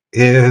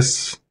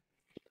is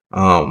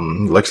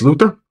Lex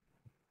Luthor,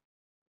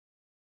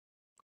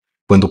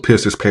 Wendell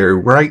Pierce is Perry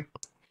Wright,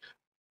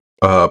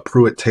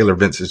 Pruitt Taylor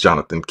Vince is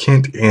Jonathan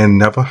Kent, and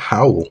Neva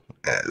Howell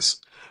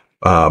as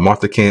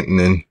Martha Kent, and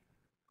then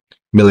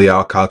Millie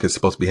Alcock is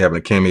supposed to be having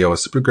a cameo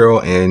as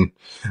Supergirl, and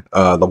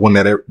the one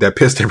that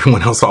pissed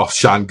everyone else off,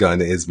 Sean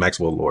Gunn, is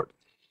Maxwell Lord.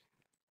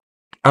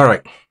 All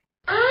right.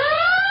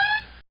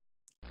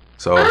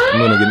 So I'm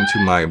going to get into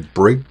my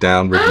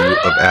breakdown review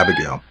of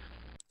Abigail.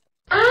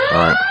 All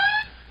right.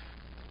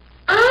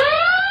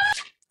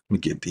 Let me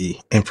get the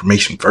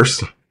information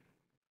first.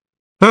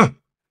 Huh.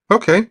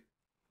 Okay.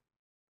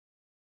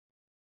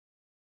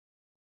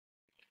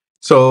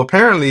 So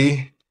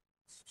apparently,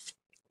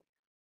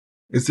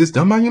 is this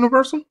done by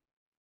Universal?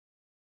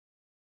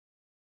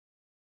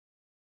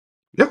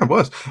 Yeah, it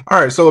was. All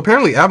right, so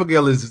apparently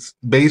Abigail is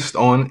based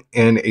on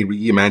a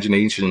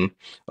reimagination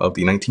of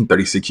the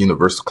 1936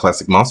 Universal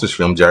classic monsters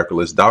film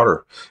Dracula's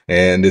Daughter.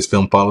 And this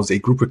film follows a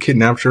group of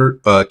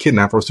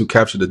kidnappers who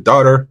capture the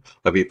daughter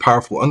of a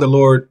powerful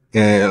underlord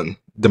and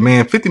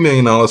demand $50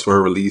 million for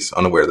her release,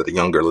 unaware that the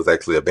young girl is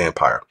actually a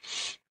vampire.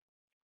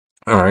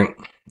 All right.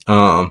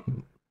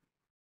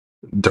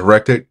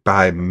 Directed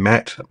by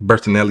Matt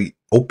Bertinelli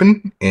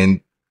Open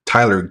and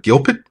Tyler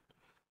Gilpin.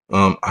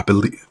 I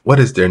believe, what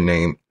is their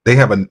name? They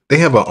have a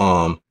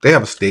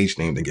stage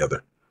name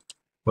together.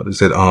 What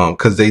is it?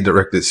 Cause they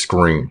directed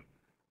Scream.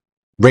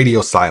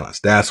 Radio Silence.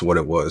 That's what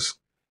it was.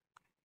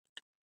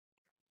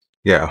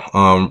 Yeah.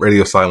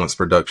 Radio Silence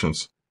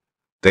Productions.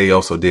 They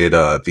also did,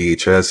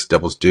 VHS,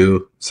 Devil's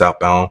Due,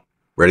 Southbound,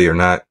 Ready or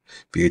Not,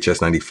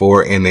 VHS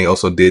 94, and they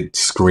also did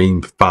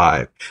Scream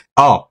 5.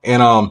 Oh,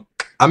 and,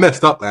 I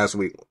messed up last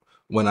week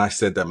when I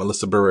said that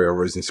Melissa Barrera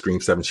was in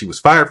Scream 7. She was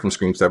fired from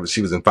Scream 7.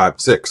 She was in 5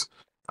 and 6.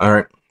 All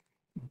right.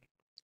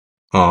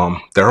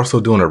 They're also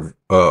doing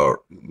a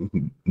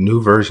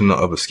new version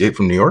of Escape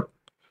from New York.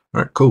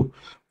 All right, cool.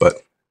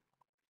 But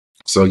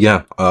So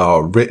yeah,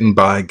 written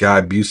by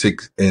Guy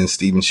Busick and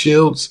Stephen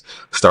Shields,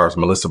 stars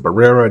Melissa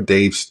Barrera,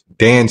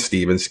 Dan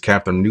Stevens,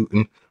 Catherine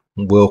Newton,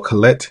 Will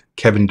Collette,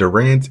 Kevin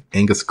Durant,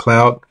 Angus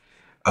Cloud,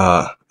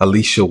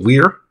 Alicia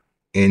Weir,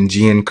 and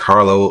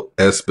Giancarlo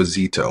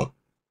Esposito.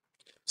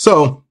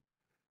 So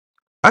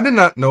I did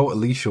not know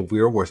Alicia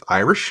Weir was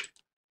Irish.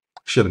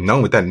 Should have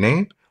known with that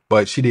name,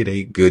 but she did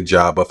a good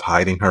job of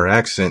hiding her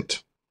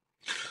accent.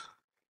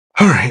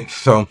 All right,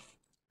 so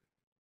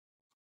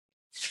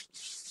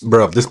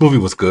bro, this movie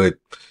was good.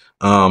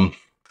 Um,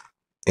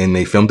 and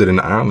they filmed it in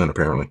Ireland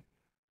apparently.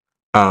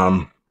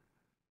 Um,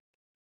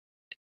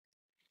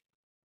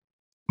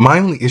 my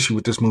only issue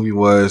with this movie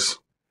was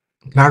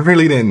I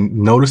really didn't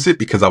notice it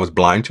because I was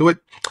blind to it.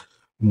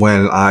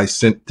 When I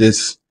sent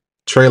this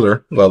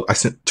trailer, well, I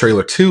sent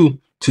trailer 2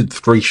 to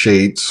Three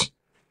Shades.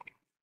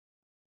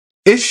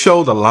 It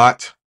showed a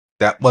lot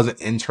that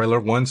wasn't in trailer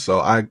 1, so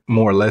I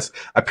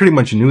pretty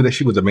much knew that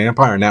she was a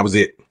vampire and that was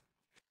it.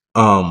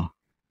 But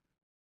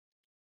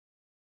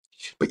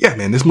yeah,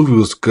 man, this movie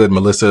was good.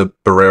 Melissa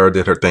Barrera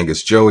did her thing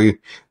as Joey.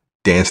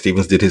 Dan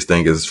Stevens did his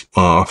thing as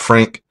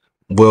Frank.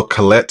 Will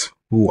Collette,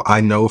 who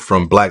I know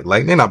from Black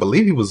Lightning, I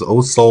believe he was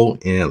Old Soul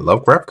in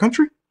Lovecraft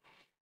Country.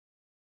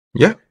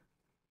 Yeah,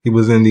 he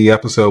was in the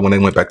episode when they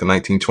went back to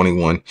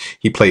 1921.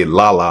 He played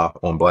Lala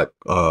on Black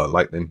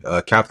Lightning.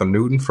 Catherine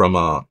Newton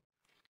from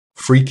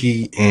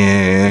Freaky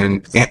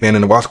and Ant-Man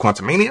and the Wasp: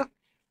 Quantumania.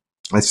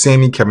 As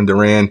Sammy. Kevin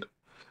Durant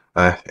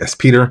as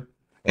Peter.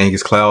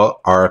 Angus Cloud,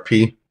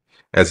 RIP,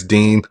 as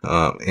Dean,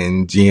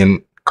 and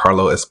Giancarlo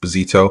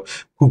Esposito,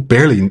 who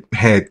barely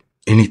had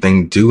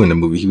anything to do in the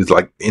movie. He was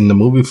like in the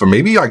movie for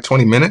maybe like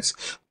 20 minutes.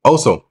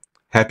 Also,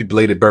 happy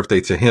belated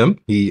birthday to him.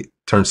 He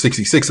turned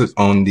 66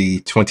 on the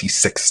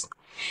 26th.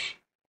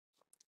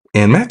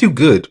 And Matthew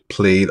Good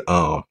played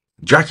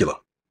Dracula.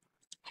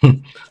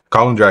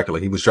 Call him Dracula.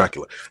 He was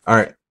Dracula. All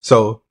right.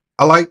 So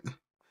I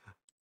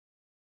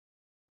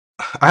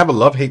have a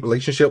love-hate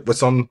relationship with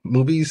some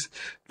movies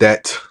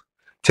that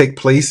take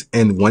place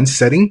in one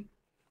setting.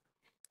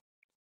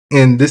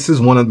 And this is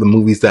one of the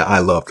movies that I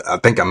loved. I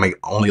think I made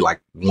only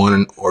like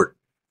one or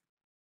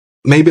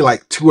maybe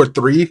like 2 or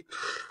 3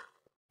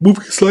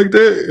 movies like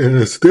that. And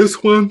it's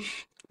this one,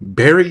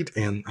 Buried,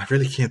 and I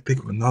really can't think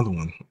of another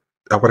one.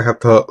 I would have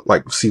to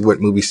like see what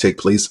movies take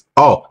place.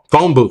 Oh,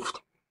 Phone Booth.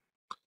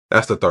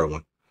 That's the third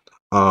one.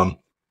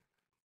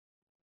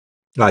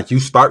 Like you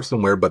start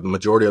somewhere, but the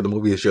majority of the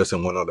movie is just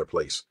in one other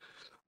place.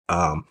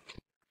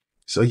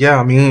 So yeah,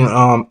 I mean,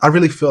 I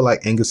really feel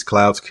like Angus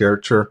Cloud's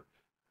character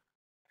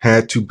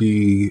had to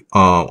be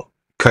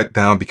cut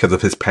down because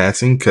of his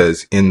passing,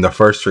 because in the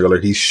first trailer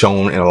he's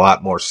shown in a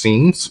lot more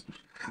scenes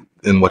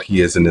than what he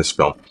is in this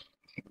film.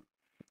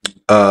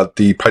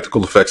 The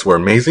practical effects were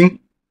amazing.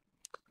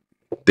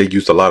 They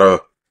used a lot of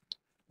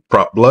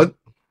prop blood.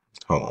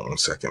 Hold on 1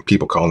 second.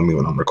 People calling me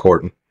when I'm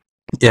recording.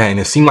 Yeah, and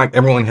it seemed like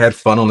everyone had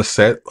fun on the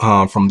set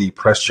from the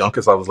press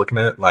junkets I was looking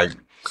at. Like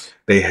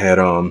they had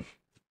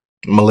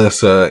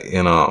Melissa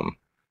and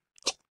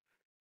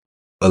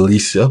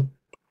Alicia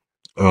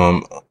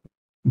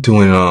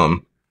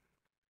doing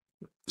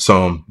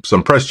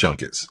some press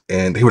junkets,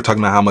 and they were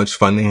talking about how much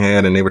fun they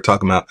had, and they were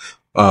talking about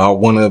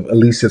one of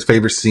Alicia's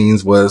favorite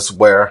scenes was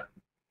where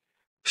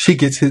she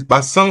gets hit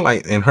by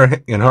sunlight and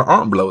her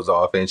arm blows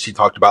off, and she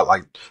talked about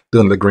like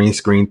doing the green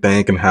screen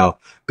thing and how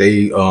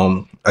they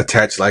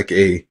attach like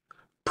a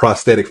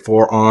prosthetic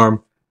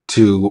forearm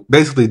to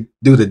basically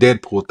do the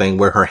Deadpool thing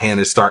where her hand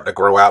is starting to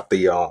grow out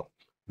the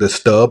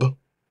stub.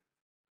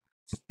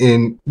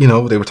 And you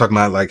know, they were talking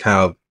about like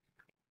how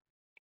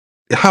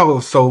it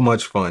was so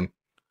much fun.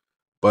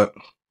 But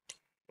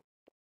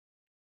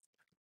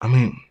I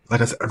mean, like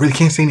I said, I really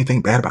can't say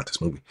anything bad about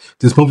this movie.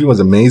 This movie was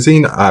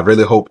amazing. I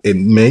really hope it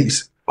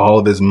makes all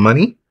of this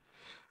money,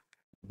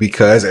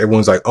 because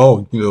everyone's like,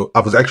 oh, you know, I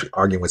was actually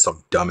arguing with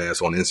some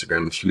dumbass on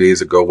Instagram a few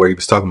days ago where he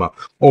was talking about,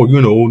 oh, you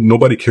know,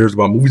 nobody cares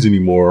about movies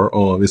anymore.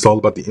 It's all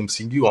about the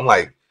MCU. I'm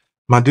like,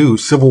 my dude,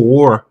 Civil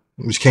War,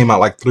 which came out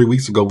like 3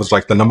 weeks ago, was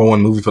like the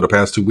 #1 movie for the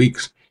past 2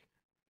 weeks.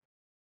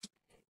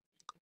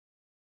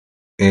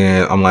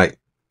 And I'm like,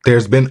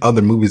 there's been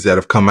other movies that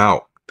have come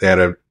out that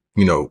have,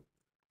 you know,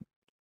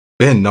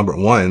 been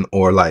 #1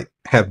 or like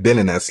have been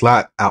in that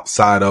slot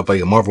outside of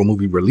a Marvel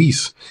movie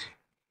release.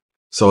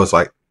 So it's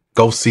like,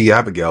 go see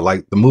Abigail.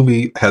 Like the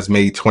movie has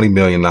made $20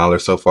 million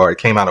so far. It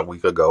came out a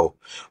week ago.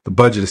 The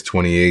budget is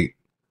 28.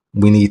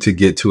 We need to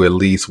get to at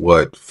least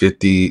what,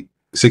 50,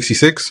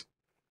 66?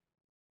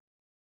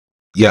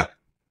 Yeah.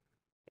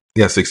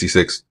 Yeah,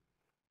 66.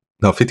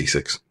 No,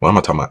 56. What am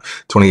I talking about?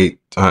 28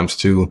 times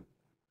 2.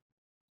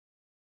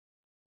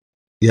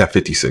 Yeah,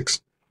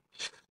 56.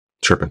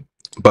 Tripping.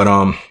 But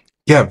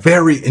yeah,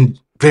 very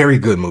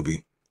good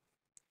movie.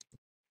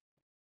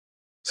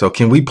 So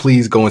can we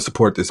please go and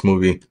support this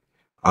movie?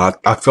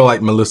 I feel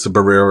like Melissa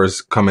Barrera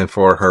is coming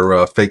for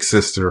her fake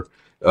sister,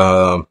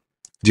 Jenna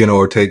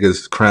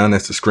Ortega's crown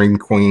as the Scream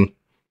Queen,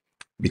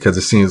 because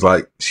it seems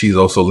like she's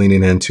also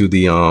leaning into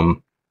the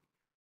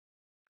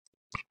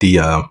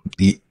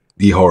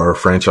horror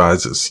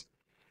franchises.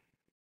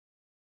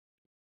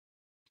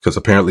 because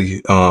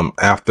apparently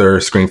after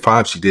Scream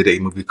 5, she did a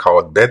movie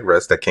called Bed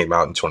Rest that came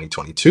out in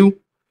 2022.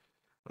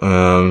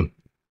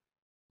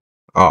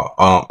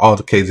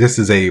 Okay, this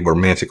is a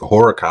romantic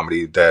horror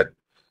comedy that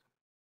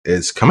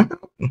is coming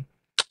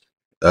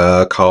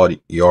out called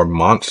Your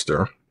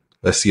Monster.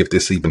 Let's see if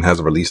this even has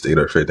a release date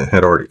or if it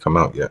had already come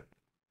out yet.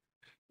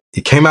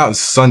 It came out in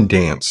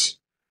Sundance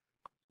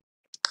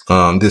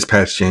this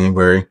past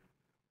January,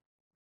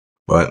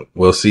 but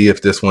we'll see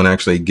if this one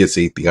actually gets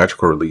a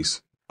theatrical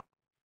release.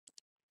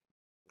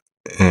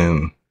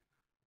 And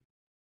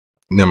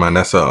never mind,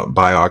 that's a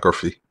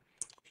biography.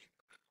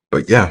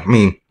 But yeah, I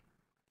mean,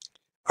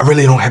 I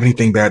really don't have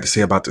anything bad to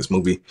say about this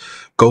movie.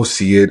 Go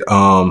see it.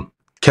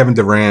 Kevin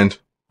Durand,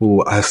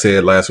 who I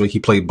said last week, he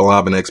played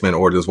Blob in X-Men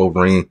Origins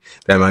Wolverine.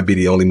 That might be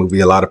the only movie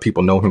a lot of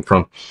people know him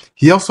from.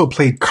 He also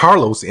played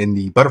Carlos in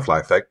The Butterfly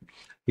Effect.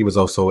 He was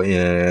also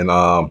in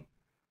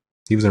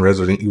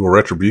Resident Evil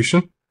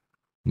Retribution.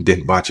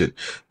 Didn't watch it,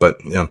 but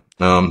yeah.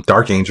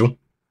 Dark Angel,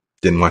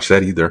 didn't watch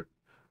that either.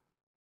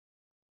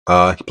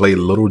 He played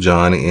Little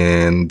John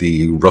in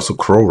the Russell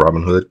Crowe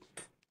Robin Hood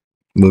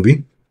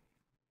movie.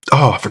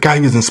 Oh, I forgot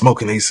he was in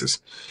Smoking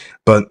Aces.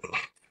 But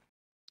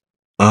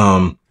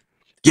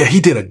yeah,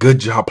 he did a good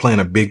job playing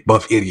a big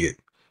buff idiot.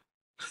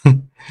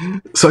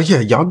 So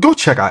yeah, y'all go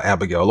check out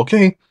Abigail,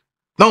 okay?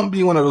 Don't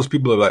be one of those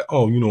people that are like,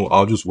 oh, you know,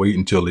 I'll just wait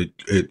until it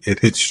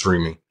hits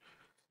streaming.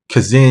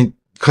 Cause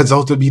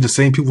those would be the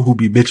same people who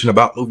be bitching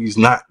about movies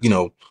not,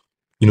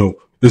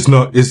 it's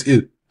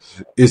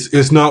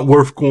not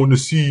worth going to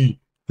see.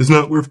 It's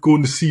not worth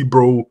going to see,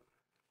 bro.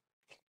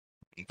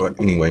 But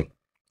anyway,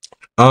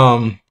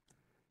 let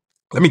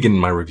me get in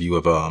my review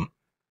of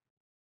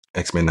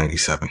X-Men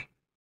 97.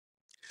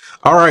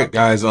 All right,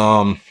 guys.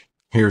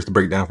 Here's the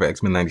breakdown for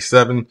X-Men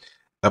 97,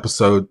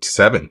 episode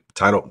 7,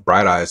 titled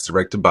Bright Eyes,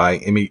 directed by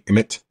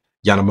Emmett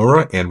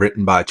Yanamura and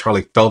written by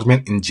Charlie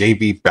Feldman and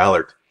J.V.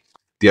 Ballard.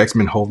 The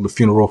X-Men hold the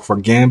funeral for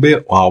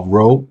Gambit while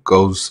Rogue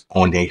goes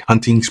on a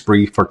hunting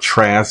spree for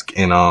Trask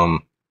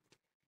and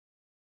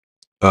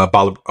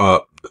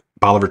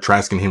Bolivar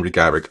Trask and Henry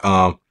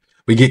Gyrich.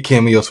 We get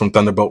cameos from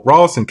Thunderbolt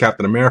Ross and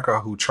Captain America,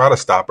 who try to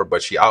stop her,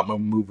 but she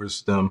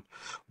outmaneuvers them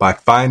by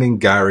finding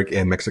Gyrich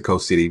in Mexico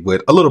City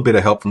with a little bit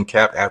of help from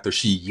Cap after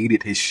she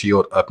yeeted his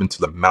shield up into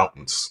the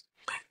mountains.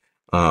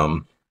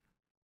 The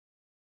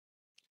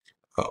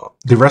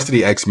rest of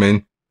the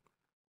X-Men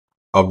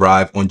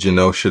arrive on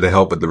Genosha to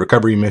help with the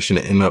recovery mission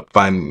and end up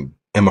finding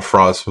Emma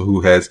Frost,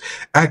 who has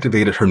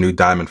activated her new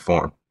diamond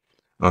form.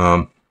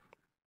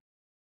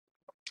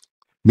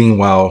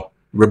 Meanwhile,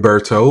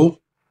 Roberto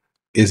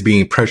is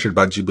being pressured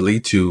by Jubilee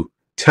to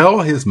tell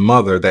his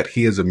mother that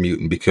he is a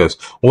mutant, because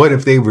what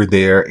if they were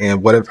there,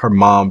 and what if her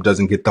mom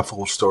doesn't get the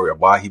full story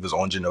of why he was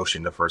on Genosha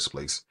in the first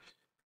place?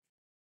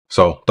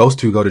 So those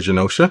two go to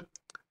Genosha.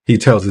 He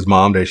tells his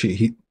mom that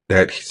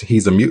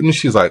he's a mutant.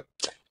 She's like,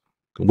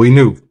 we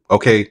knew.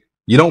 Okay,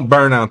 you don't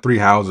burn down 3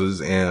 houses,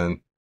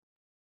 and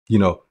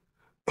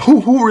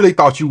who really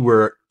thought you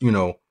were,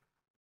 who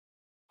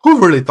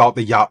really thought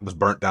the yacht was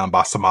burnt down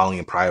by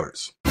Somalian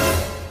pirates?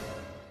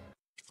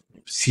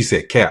 She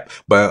said Cap,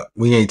 but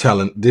we ain't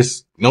telling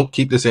this. Nope,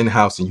 keep this in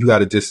house, and you got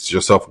to distance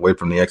yourself away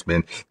from the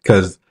X-Men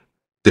because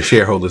the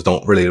shareholders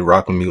don't really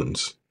rock with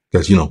mutants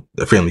because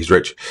their family's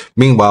rich.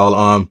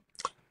 Meanwhile,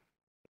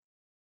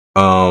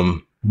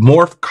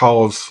 Morph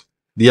calls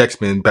the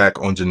X-Men back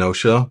on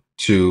Genosha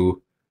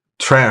to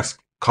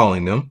Trask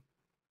calling them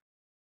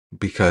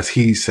because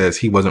he says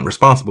he wasn't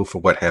responsible for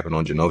what happened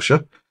on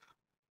Genosha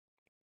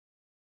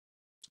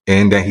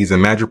and that he's in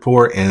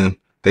Madripoor, and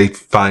they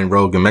find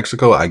Rogue in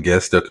Mexico. I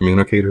guess the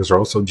communicators are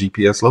also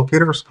GPS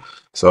locators.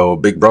 So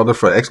big brother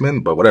for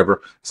X-Men, but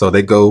whatever. So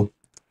they go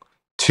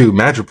to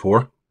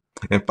Madripoor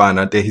and find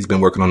out that he's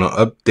been working on an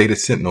updated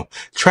Sentinel.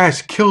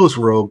 Trash kills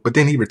Rogue, but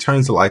then he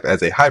returns to life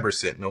as a hybrid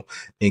Sentinel,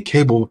 and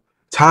Cable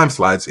time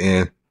slides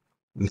in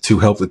to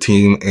help the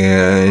team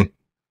and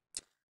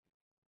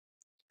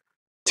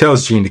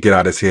tells Jean to get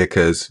out of his head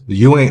because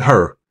you ain't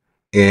her.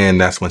 And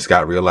that's when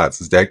Scott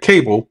realizes that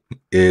Cable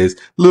is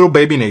little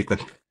baby Nathan.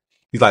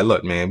 He's like,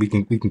 look, man, we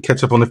can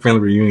catch up on the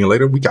family reunion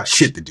later. We got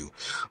shit to do.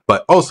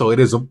 But also, it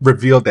is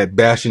revealed that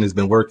Bastion has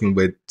been working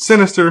with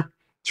Sinister,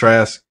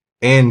 Trask,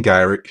 and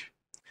Gyrich.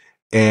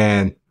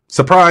 And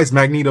surprise,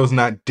 Magneto's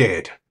not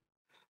dead.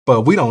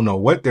 But we don't know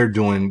what they're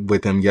doing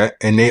with him yet.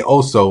 And they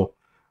also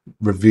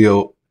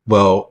reveal,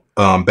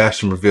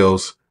 Bastion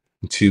reveals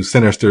to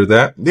Sinister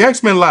that the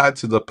X-Men lied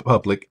to the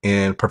public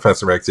and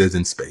Professor X is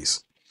in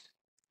space.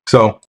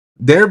 So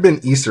there have been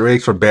Easter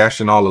eggs for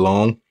Bastion all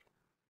along.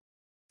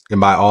 And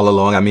by all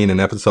along, I mean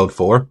in episode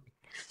 4,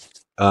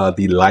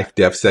 the Life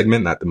Death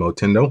segment, not the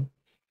Motendo,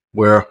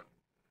 where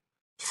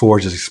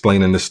Forge is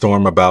explaining to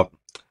Storm about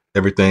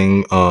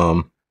everything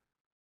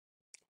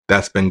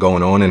that's been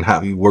going on and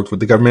how he worked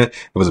with the government.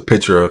 It was a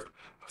picture of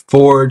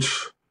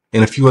Forge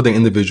and a few other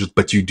individuals,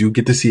 but you do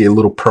get to see a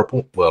little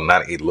purple. Well,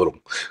 not a little.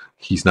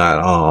 He's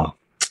not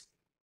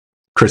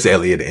Chris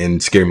Elliott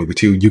in Scary Movie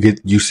 2.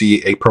 You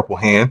see a purple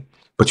hand,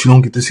 but you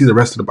don't get to see the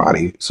rest of the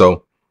body.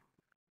 So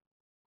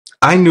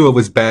I knew it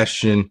was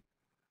Bastion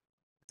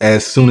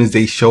as soon as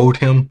they showed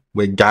him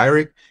with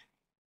Gyrick,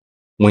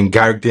 when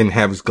Gyrick didn't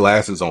have his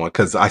glasses on,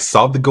 because I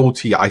saw the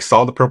goatee, I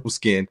saw the purple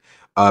skin.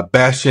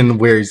 Bastion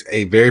wears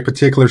a very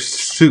particular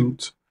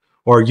suit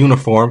or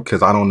uniform,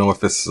 because I don't know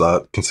if it's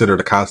considered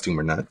a costume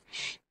or not.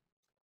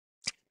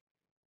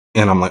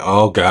 And I'm like,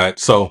 oh God.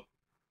 So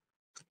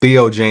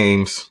Theo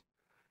James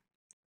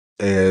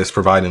is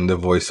providing the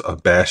voice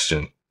of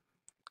Bastion.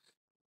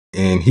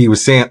 And he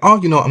was saying,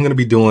 oh, you know, I'm going to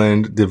be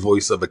doing the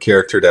voice of a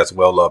character that's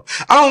well loved.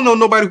 I don't know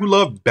nobody who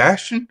loved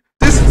Bastion.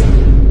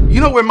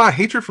 You know where my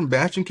hatred from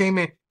Bastion came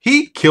in?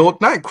 He killed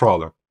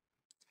Nightcrawler.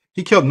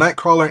 He killed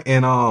Nightcrawler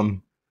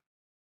in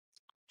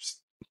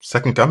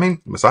Second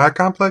Coming, Messiah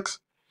Complex.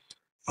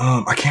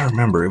 I can't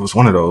remember. It was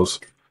one of those.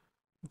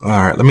 All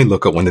right, let me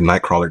look up when did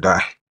Nightcrawler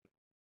die.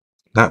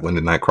 Not when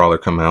did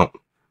Nightcrawler come out.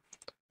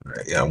 All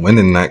right, yeah, when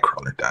did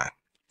Nightcrawler die?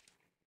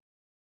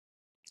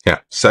 Yeah,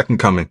 Second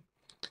Coming.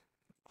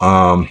 So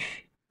I'm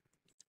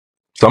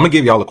gonna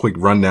give y'all a quick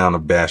rundown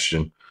of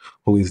Bastion,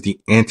 who is the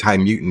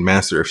anti-mutant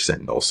master of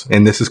Sentinels,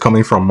 and this is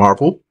coming from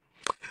Marvel.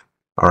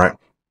 All right.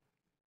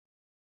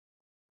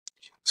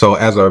 So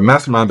as a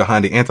mastermind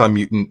behind the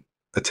anti-mutant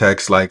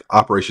attacks like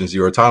Operation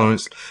Zero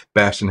Tolerance,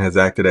 Bastion has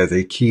acted as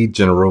a key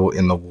general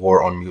in the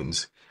war on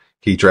mutants.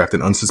 He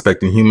drafted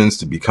unsuspecting humans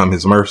to become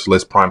his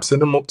merciless prime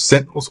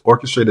sentinels,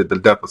 orchestrated the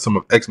death of some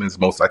of X-Men's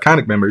most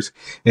iconic members,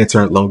 and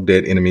turned long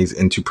dead enemies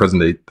into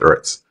present-day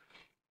threats.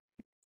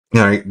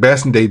 All right,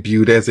 Bastion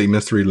debuted as a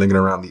mystery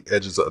lingering around the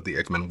edges of the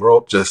X-Men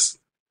world, just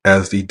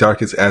as the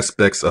darkest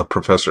aspects of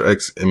Professor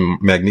X and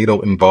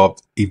Magneto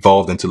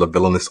evolved into the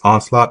villainous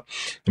onslaught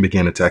and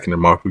began attacking the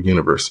Marvel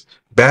Universe.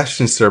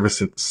 Bastion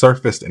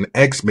surfaced in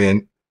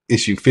X-Men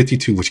issue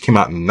 52, which came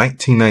out in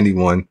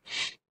 1991,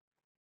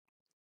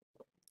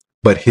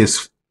 but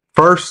his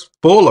first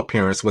full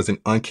appearance was in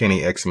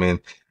Uncanny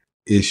X-Men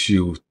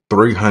issue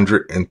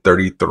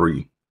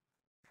 333.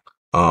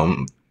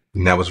 And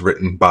that was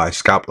written by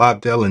Scott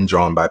Lobdell and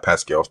drawn by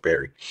Pascal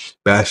Ferry.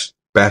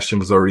 Bastion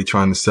was already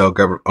trying to sell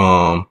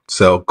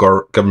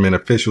government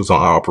officials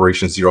on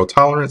Operation Zero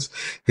Tolerance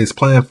his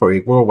plan for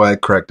a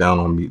worldwide crackdown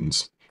on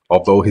mutants.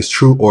 Although his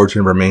true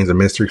origin remains a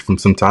mystery from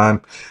some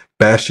time,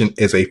 Bastion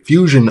is a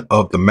fusion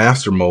of the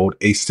Master Mold,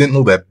 a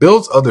Sentinel that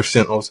builds other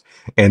Sentinels,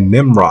 and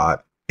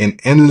Nimrod, an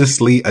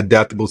endlessly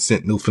adaptable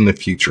Sentinel from the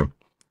future.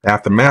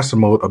 After Master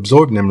Mold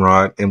absorbed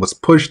Nimrod and was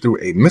pushed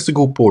through a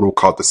mystical portal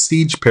called the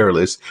Siege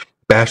Perilous,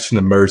 Bastion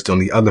emerged on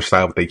the other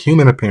side with a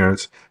human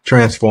appearance,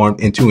 transformed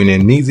into an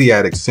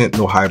amnesiac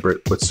Sentinel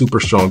hybrid with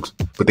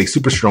a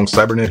super strong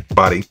cybernetic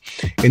body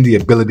and the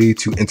ability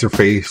to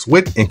interface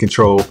with and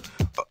control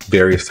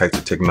various types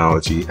of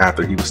technology.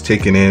 After he was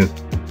taken in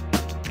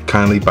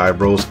kindly by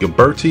Rose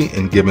Gilberti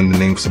and given the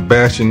name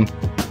Sebastian,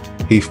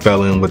 he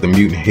fell in with the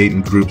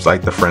mutant-hating groups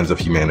like the Friends of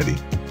Humanity.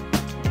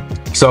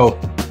 So,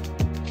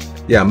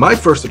 yeah, my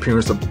first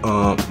appearance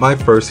of my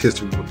first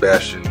history with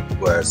Bastion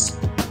was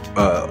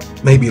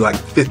maybe like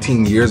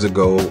 15 years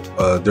ago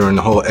during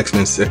the whole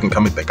X-Men Second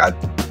Coming thing. I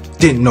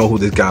didn't know who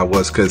this guy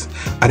was because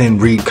I didn't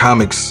read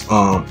comics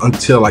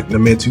until like the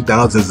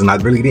mid-2000s, and I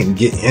really didn't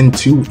get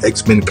into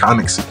X-Men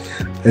comics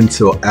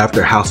until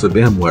after House of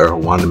M, where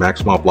Wanda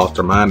Maximoff lost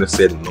her mind and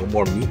said no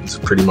more mutants,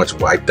 pretty much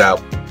wiped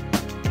out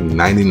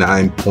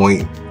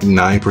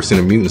 99.9%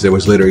 of mutants. There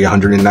was literally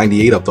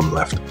 198 of them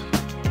left.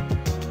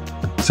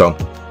 So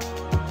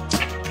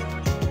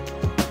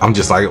I'm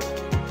just like,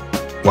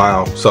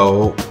 wow.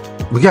 So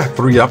we got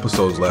 3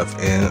 episodes left,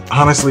 and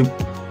honestly,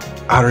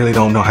 I really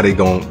don't know how they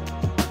going,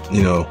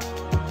 you know,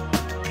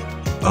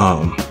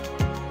 I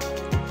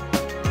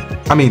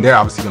mean, they're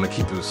obviously gonna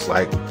keep us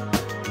like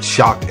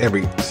shocked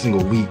every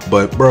single week,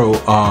 but bro,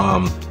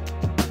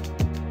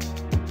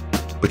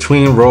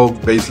 between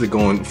Rogue basically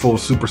going full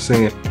Super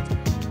Saiyan,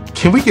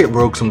 can we get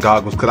Rogue some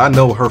goggles? Because I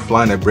know her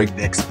flying at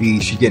breakneck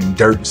speed, she getting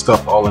dirt and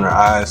stuff all in her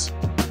eyes,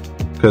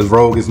 because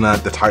Rogue is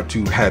not the type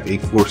to have a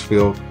force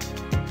field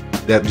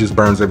that just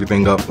burns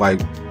everything up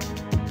like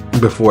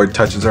before it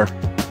touches her.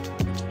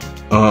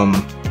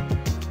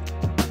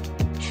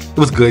 It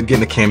was good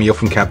getting a cameo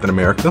from Captain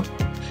America.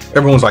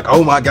 Everyone's like,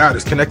 oh my god,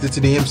 it's connected to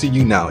the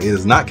MCU now. It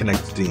is not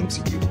connected to the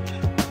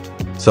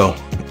MCU. So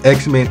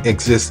X-Men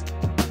exists,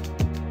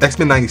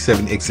 X-Men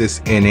 97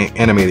 exists in an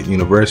animated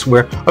universe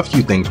where a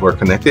few things were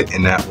connected,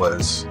 and that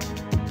was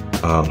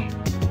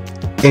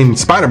and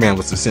Spider-Man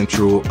was the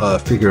central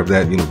figure of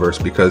that universe,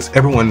 because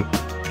everyone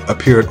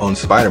appeared on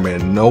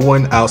Spider-Man. No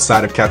one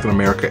outside of Captain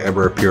America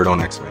ever appeared on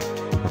X-Men.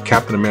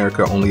 Captain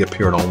America only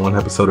appeared on one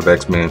episode of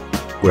X-Men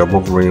where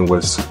Wolverine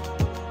was,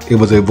 it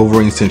was a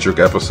Wolverine-centric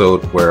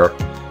episode where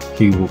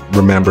he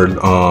remembered,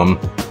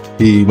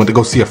 he went to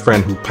go see a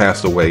friend who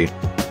passed away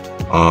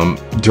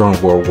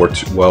during World War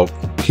II. Well,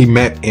 he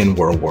met in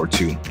World War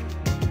II.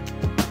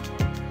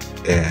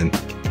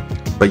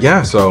 But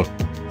yeah, so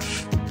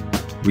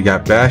we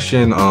got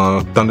Bastion.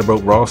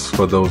 Thunderbolt Ross,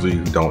 for those of you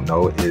who don't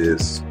know,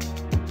 is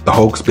the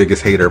Hulk's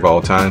biggest hater of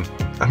all time.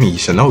 I mean, you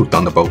should know who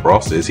Thunderbolt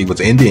Ross is. He was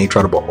in the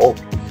Incredible Hulk,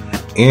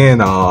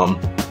 and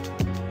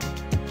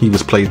he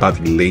was played by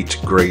the late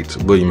great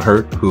William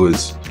Hurt, who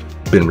is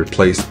been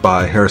replaced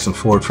by Harrison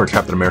Ford for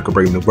Captain America: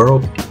 Brave New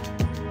World.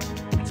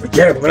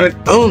 Yeah, but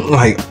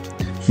like,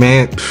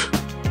 man.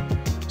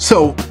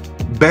 So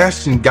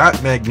Bastion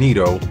got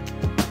Magneto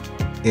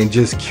and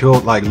just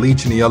killed like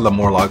Leech and the other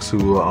Morlocks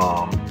who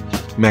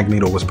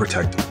Magneto was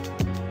protecting.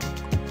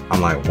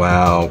 I'm like,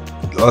 wow.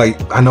 Like,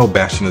 I know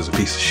Bastion is a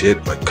piece of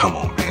shit, but come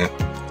on, man.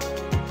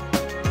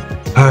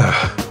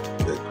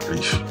 Good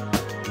grief.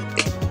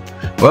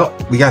 Well,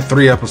 we got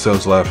 3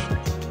 episodes left.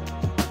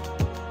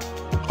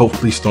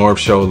 Hopefully Storm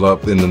shows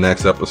up in the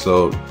next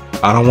episode.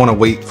 I don't want to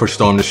wait for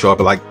Storm to show up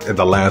at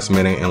the last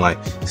minute and like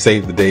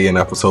save the day in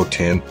episode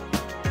 10.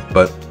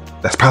 But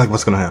that's probably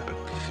what's going to happen.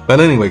 But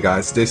anyway,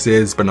 guys, this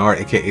is Bernard,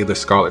 aka the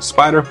Scarlet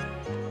Spider.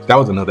 That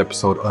was another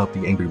episode of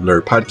the Angry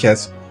Blerd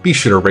podcast. Be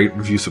sure to rate,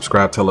 review,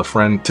 subscribe, tell a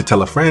friend,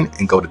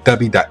 and go to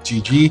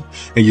w.gg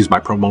and use my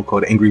promo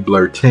code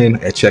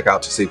AngryBlerd10 at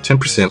checkout to save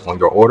 10% on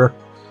your order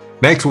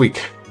next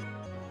week.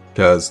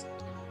 Because,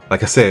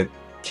 like I said,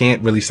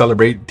 can't really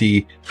celebrate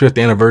the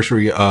 5th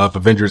anniversary of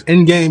Avengers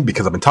Endgame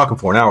because I've been talking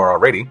for an hour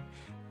already.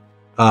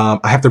 I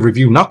have to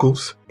review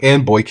Knuckles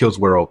and Boy Kills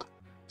World.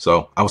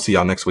 So I will see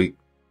y'all next week.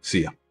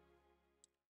 See ya.